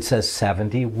 It says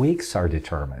 70 weeks are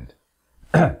determined.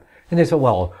 And they say,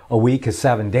 well, a week is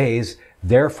 7 days,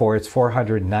 therefore it's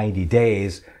 490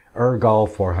 days, ergo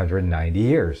 490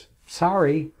 years.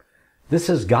 Sorry. This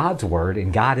is God's word,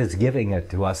 and God is giving it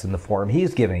to us in the form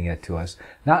He's giving it to us,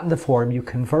 not in the form you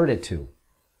convert it to.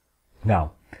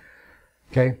 Now,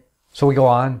 okay, so we go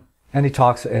on, and he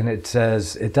talks, and it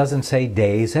says, it doesn't say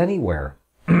days anywhere.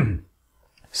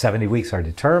 70 weeks are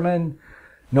determined,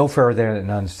 no further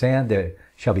than understand there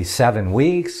shall be 7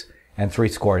 weeks, and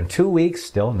 62 weeks,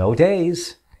 still no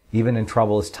days, even in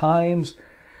troublous times.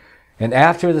 And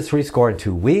after the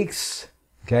 62 weeks,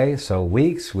 okay, so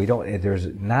weeks, there's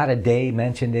not a day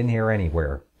mentioned in here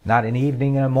anywhere. Not an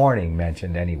evening and a morning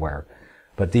mentioned anywhere.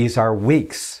 But these are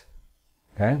weeks,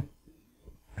 okay?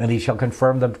 And he shall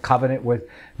confirm the covenant with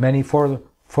many for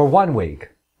 1 week.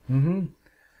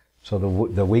 So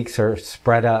the weeks are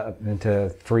spread out into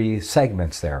 3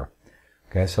 segments there.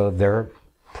 Okay, so their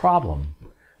problem.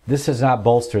 This does not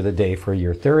bolster the day for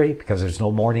year theory, because there's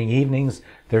no morning, evenings,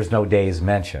 there's no days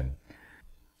mentioned.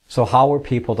 So how are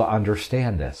people to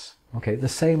understand this? Okay, the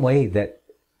same way that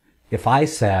if I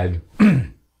said,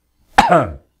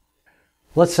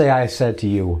 let's say I said to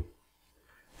you,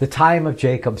 the time of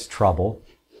Jacob's trouble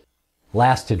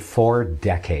lasted 4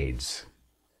 decades.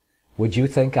 Would you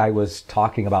think I was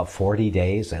talking about 40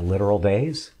 days, literal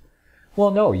days?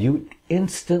 Well, no, you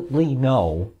instantly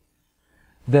know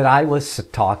that I was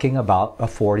talking about a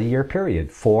 40-year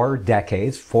period, 4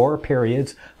 decades, 4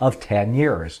 periods of 10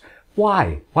 years.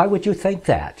 Why? Why would you think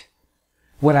that?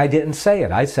 When I didn't say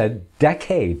it, I said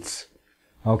decades,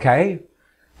 okay?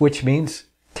 Which means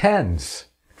tens,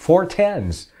 4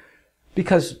 tens.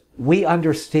 Because we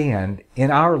understand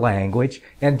in our language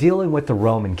and dealing with the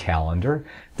Roman calendar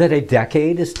that a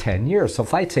decade is 10 years. So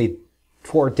if I say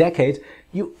 4 decades,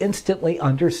 you instantly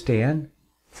understand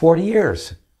 40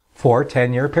 years, 4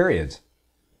 10-year periods.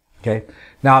 Okay?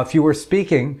 Now, if you were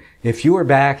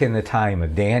back in the time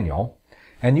of Daniel,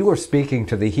 and you were speaking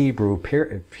to the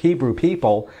Hebrew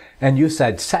people, and you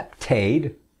said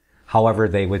septade, however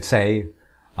they would say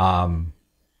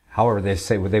that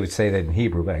in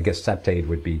Hebrew, but I guess septade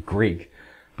would be Greek,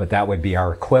 but that would be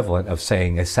our equivalent of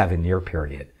saying a 7-year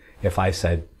period. If I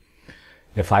said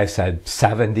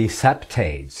 70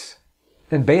 septades,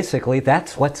 then basically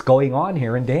that's what's going on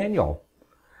here in Daniel.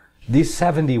 These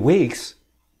 70 weeks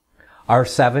are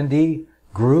 70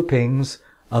 groupings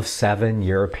of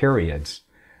 7-year periods.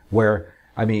 Where,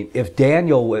 I mean, if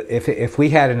Daniel, if we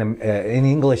had an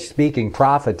English-speaking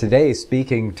prophet today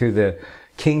speaking to the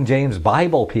King James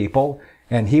Bible people,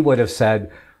 and he would have said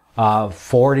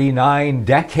 49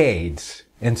 decades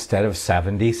instead of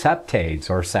 70 septades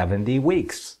or 70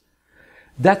 weeks.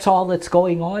 That's all that's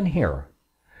going on here.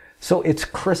 So it's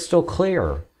crystal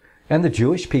clear. And the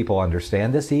Jewish people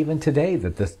understand this even today,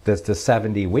 that the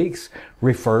 70 weeks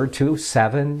refer to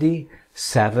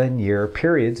 77-year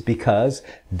periods, because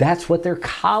that's what their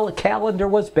calendar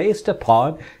was based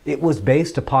upon. It was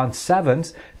based upon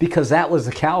sevens because that was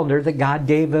the calendar that God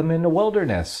gave them in the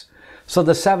wilderness. So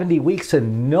the 70 weeks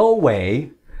in no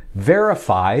way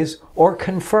verifies or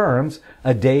confirms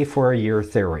a day for a year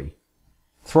theory.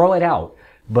 Throw it out.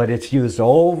 But it's used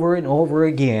over and over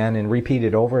again and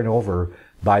repeated over and over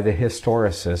by the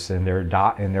historicists in their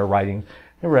writing.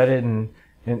 I read it in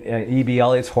E.B.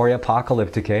 Elliott's Horia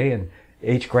Apocalypticae and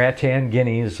H. Gratan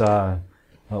Guinea's,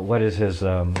 what is his,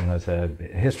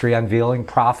 History Unveiling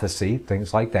Prophecy,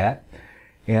 things like that.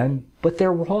 But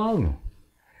they're wrong.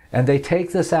 And they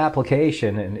take this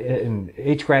application, and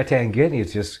H. Gratan Guinea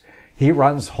is just, he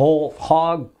runs whole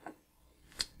hog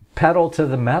pedal to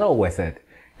the metal with it.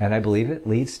 And I believe it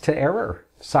leads to error.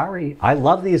 Sorry. I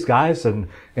love these guys, and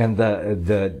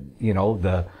the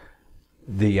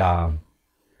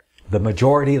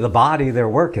majority of the body of their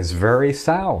work is very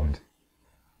sound.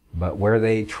 But where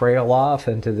they trail off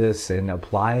into this and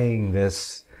applying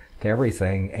this to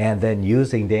everything and then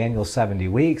using Daniel's 70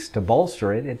 weeks to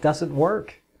bolster it, it doesn't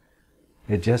work.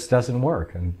 It just doesn't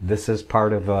work. And this is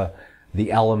part of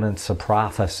the elements of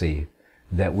prophecy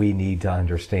that we need to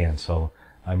understand. So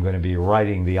I'm going to be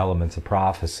writing the elements of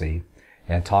prophecy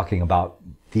and talking about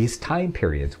these time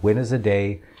periods. When is a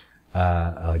day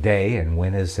and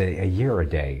when is a year a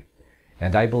day?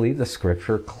 And I believe the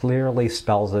scripture clearly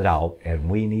spells it out, and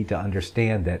we need to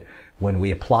understand that when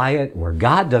we apply it where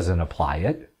God doesn't apply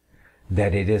it,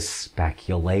 that it is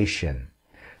speculation.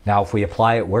 Now, if we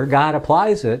apply it where God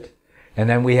applies it, and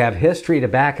then we have history to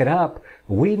back it up,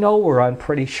 we know we're on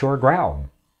pretty sure ground,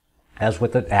 as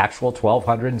with the actual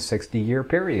 1260-year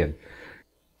period.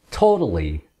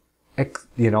 Totally,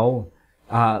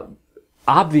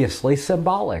 obviously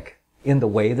symbolic in the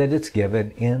way that it's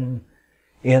given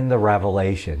in the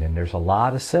Revelation. And there's a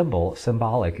lot of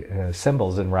symbolic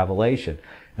symbols in Revelation.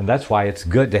 And that's why it's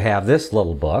good to have this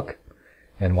little book,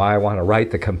 and why I want to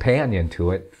write the companion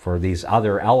to it for these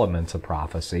other elements of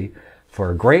prophecy for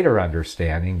a greater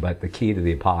understanding, but the key to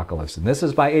the apocalypse. And this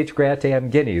is by H. Gratan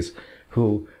Guineas,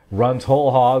 who runs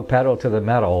whole hog pedal to the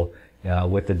metal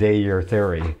with the day-year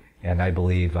theory, and I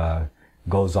believe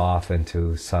goes off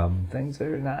into some things that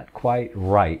are not quite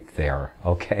right there,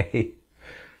 okay?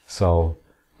 So,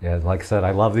 yeah, like I said,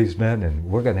 I love these men, and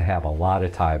we're going to have a lot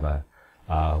of time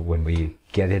when we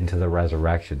get into the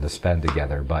resurrection to spend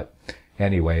together. But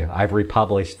anyway, I've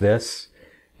republished this,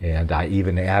 and I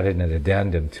even added an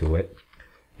addendum to it.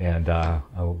 And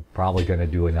I'm probably going to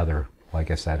do another,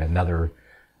 like I said,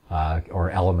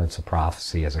 or Elements of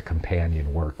Prophecy as a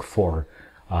companion work for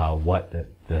what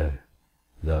the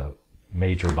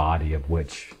major body of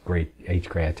which great H.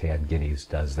 Gratan Guineas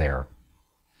does there.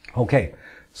 Okay,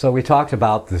 so we talked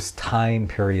about this time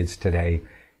periods today,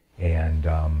 and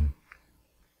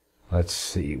let's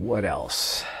see, what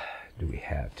else do we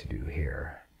have to do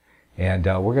here? And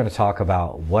we're going to talk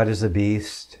about what is a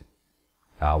beast.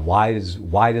 Why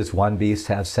does one beast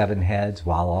have 7 heads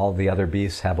while all the other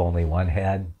beasts have only 1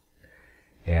 head?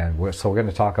 And so we're going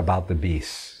to talk about the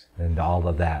beasts and all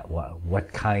of that.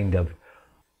 What kind of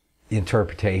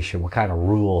interpretation, what kind of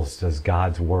rules does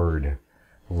God's Word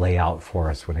lay out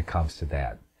for us when it comes to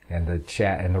that? And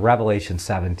the Revelation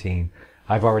 17,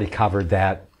 I've already covered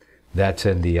that. That's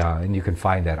in the and you can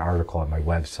find that article on my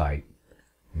website.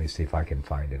 Let me see if I can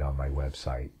find it on my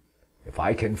website. If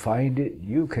I can find it,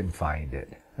 you can find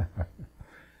it.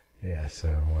 Yeah,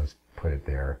 so let's put it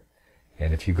there.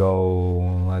 And if you go,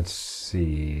 let's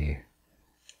see,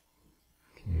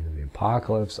 Key to the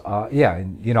Apocalypse.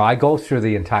 I go through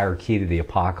the entire Key to the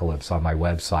Apocalypse on my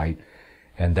website,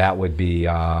 and that would be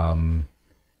on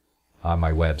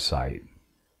my website.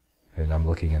 And I'm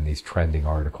looking in these trending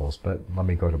articles, but let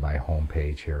me go to my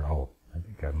homepage here. Oh, I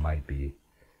think I might be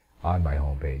on my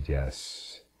homepage,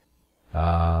 yes.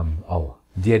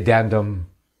 The Addendum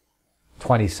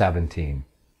 2017.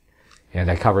 And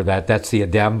I covered that. That's the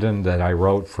addendum that I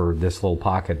wrote for this little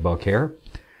pocket book here.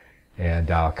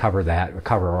 And I'll cover that,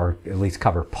 or at least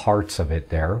cover parts of it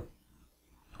there.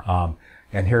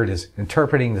 And here it is,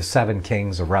 interpreting the 7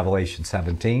 kings of Revelation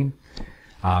 17.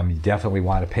 You definitely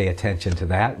want to pay attention to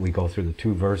that. We go through the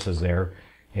 2 verses there,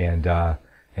 and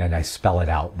I spell it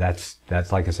out. That's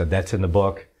like I said, that's in the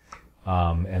book,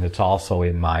 and it's also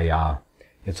in my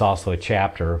it's also a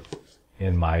chapter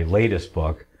in my latest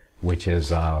book, which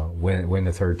is when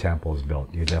the third temple is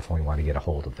built. You definitely want to get a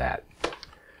hold of that.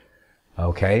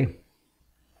 Okay.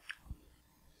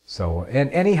 So, and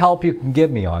any help you can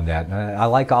give me on that. And I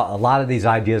like a lot of these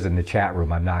ideas in the chat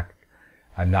room. I'm not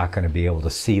going to be able to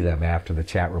see them after the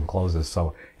chat room closes.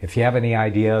 So if you have any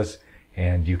ideas,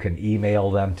 and you can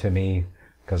email them to me,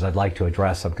 because I'd like to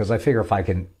address them. Because I figure if I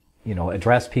can,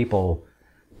 address people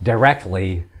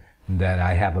directly, then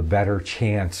I have a better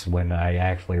chance when I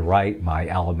actually write my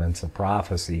elements of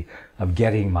prophecy of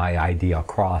getting my idea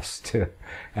across to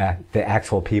the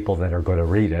actual people that are going to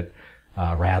read it,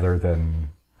 rather than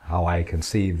how I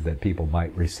conceive that people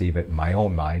might receive it in my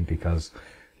own mind, because,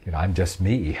 I'm just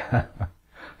me.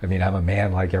 I mean, I'm a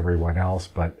man like everyone else,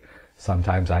 but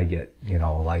sometimes I get,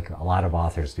 like a lot of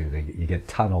authors do, you get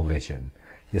tunnel vision.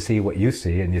 You see what you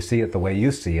see, and you see it the way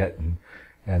you see it,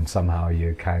 and somehow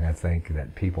you kind of think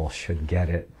that people should get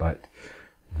it, but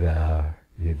they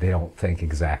don't think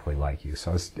exactly like you.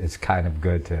 So it's kind of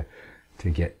good to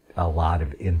get a lot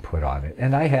of input on it.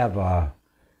 And I have,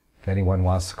 if anyone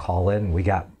wants to call in, we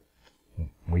got,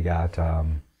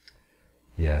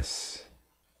 yes.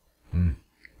 I'm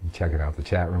checking out the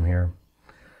chat room here.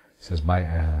 It says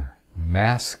my,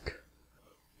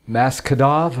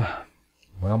 Maskadov.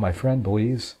 Well, my friend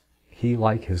believes he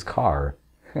like his car.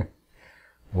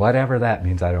 Whatever that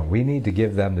means, I don't. We need to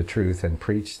give them the truth and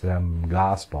preach them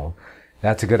gospel.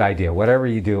 That's a good idea. Whatever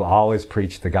you do, always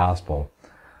preach the gospel.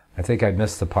 I think I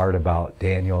missed the part about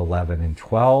Daniel 11 and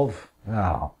 12.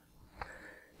 Oh.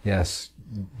 Yes.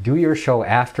 Do your show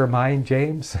after mine,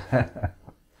 James?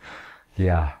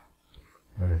 Yeah.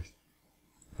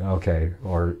 Okay.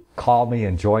 Or call me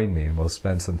and join me, and we'll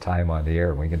spend some time on the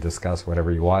air, and we can discuss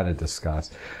whatever you want to discuss.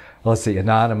 Let's see.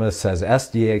 Anonymous says,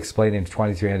 SDA explained in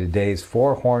 2300 days,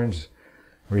 4 horns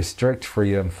restrict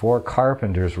freedom, 4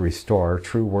 carpenters restore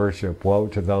true worship. Woe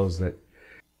to those that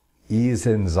ease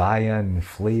in Zion,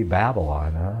 flee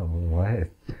Babylon. What?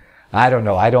 I don't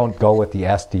know. I don't go with the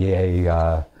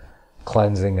SDA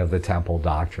cleansing of the temple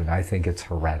doctrine. I think it's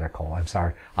heretical. I'm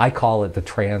sorry. I call it the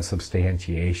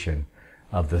transubstantiation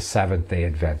of the Seventh-day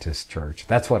Adventist Church.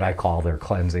 That's what I call their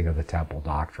cleansing of the temple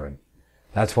doctrine.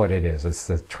 That's what it is. It's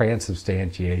the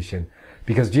transubstantiation,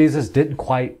 because Jesus didn't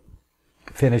quite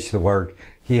finish the work.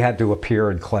 He had to appear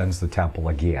and cleanse the temple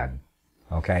again.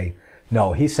 Okay?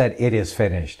 No, he said it is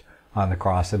finished on the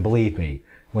cross. And believe me,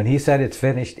 when he said it's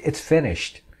finished, it's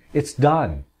finished. It's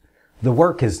done. The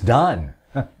work is done.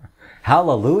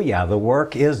 Hallelujah. The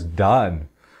work is done.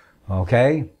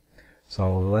 Okay?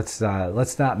 So let's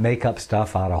not make up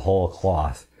stuff out of whole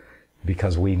cloth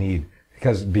because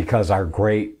our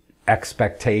great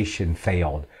expectation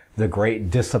failed. The great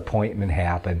disappointment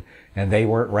happened, and they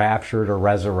weren't raptured or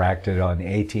resurrected on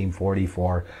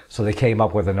 1844. So they came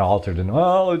up with an alternate.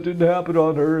 Oh, it didn't happen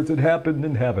on earth. It happened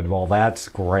in heaven. Well, that's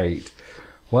great.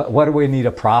 What do we need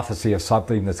a prophecy of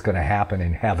something that's going to happen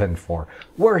in heaven for?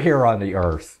 We're here on the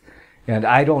earth. And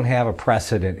I don't have a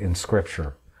precedent in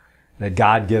Scripture that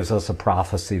God gives us a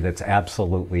prophecy that's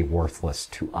absolutely worthless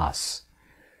to us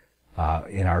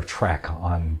in our trek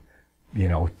on,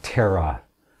 terra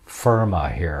firma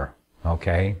here.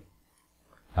 Okay?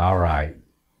 All right.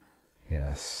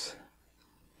 Yes.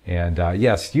 And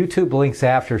yes, YouTube links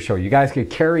after show. You guys can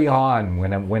carry on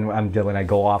when I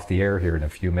go off the air here in a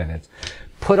few minutes.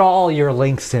 Put all your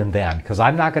links in then, because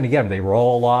I'm not going to get them. They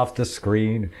roll off the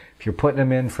screen. If you're putting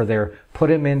them in put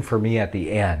them in for me at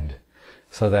the end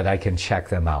so that I can check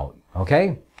them out.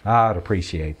 Okay? I'd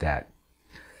appreciate that.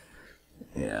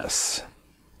 Yes.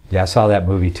 Yeah, I saw that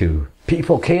movie too.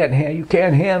 You can't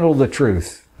handle the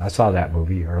truth. I saw that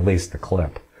movie, or at least the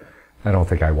clip. I don't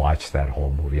think I watched that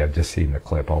whole movie. I've just seen the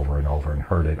clip over and over and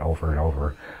heard it over and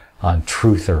over on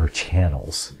truther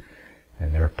channels.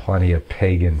 And there are plenty of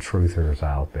pagan truthers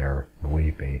out there,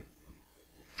 believe me.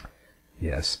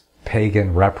 Yes,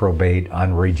 pagan, reprobate,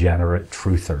 unregenerate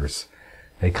truthers.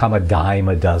 They come a dime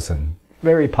a dozen.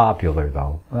 Very popular,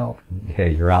 though. Well,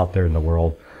 hey, you're out there in the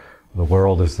world. The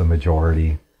world is the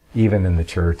majority. Even in the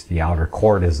church, the outer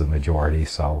court is the majority.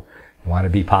 So you want to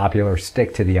be popular,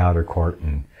 stick to the outer court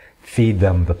and feed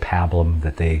them the pablum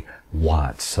that they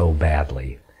want so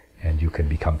badly. And you can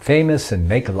become famous and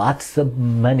make lots of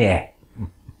money.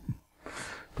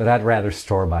 But I'd rather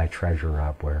store my treasure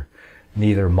up where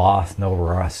neither moth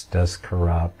nor rust does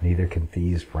corrupt, neither can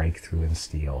thieves break through and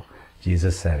steal.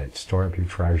 Jesus said it, store up your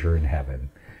treasure in heaven.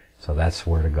 So that's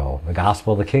where to go. The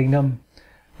gospel of the kingdom,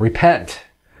 repent,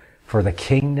 For the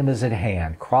kingdom is at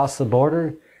hand. Cross the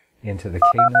border into the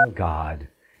kingdom of God,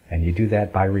 and you do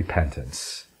that by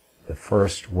repentance. The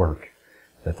first work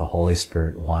that the Holy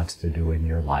Spirit wants to do in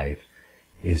your life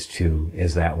is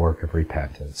that work of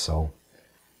repentance. So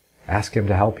ask Him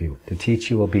to help you, to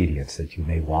teach you obedience, that you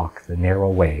may walk the narrow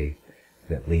way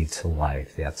that leads to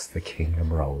life. That's the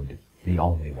kingdom road, the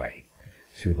only way,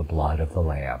 through the blood of the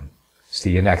Lamb.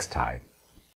 See you next time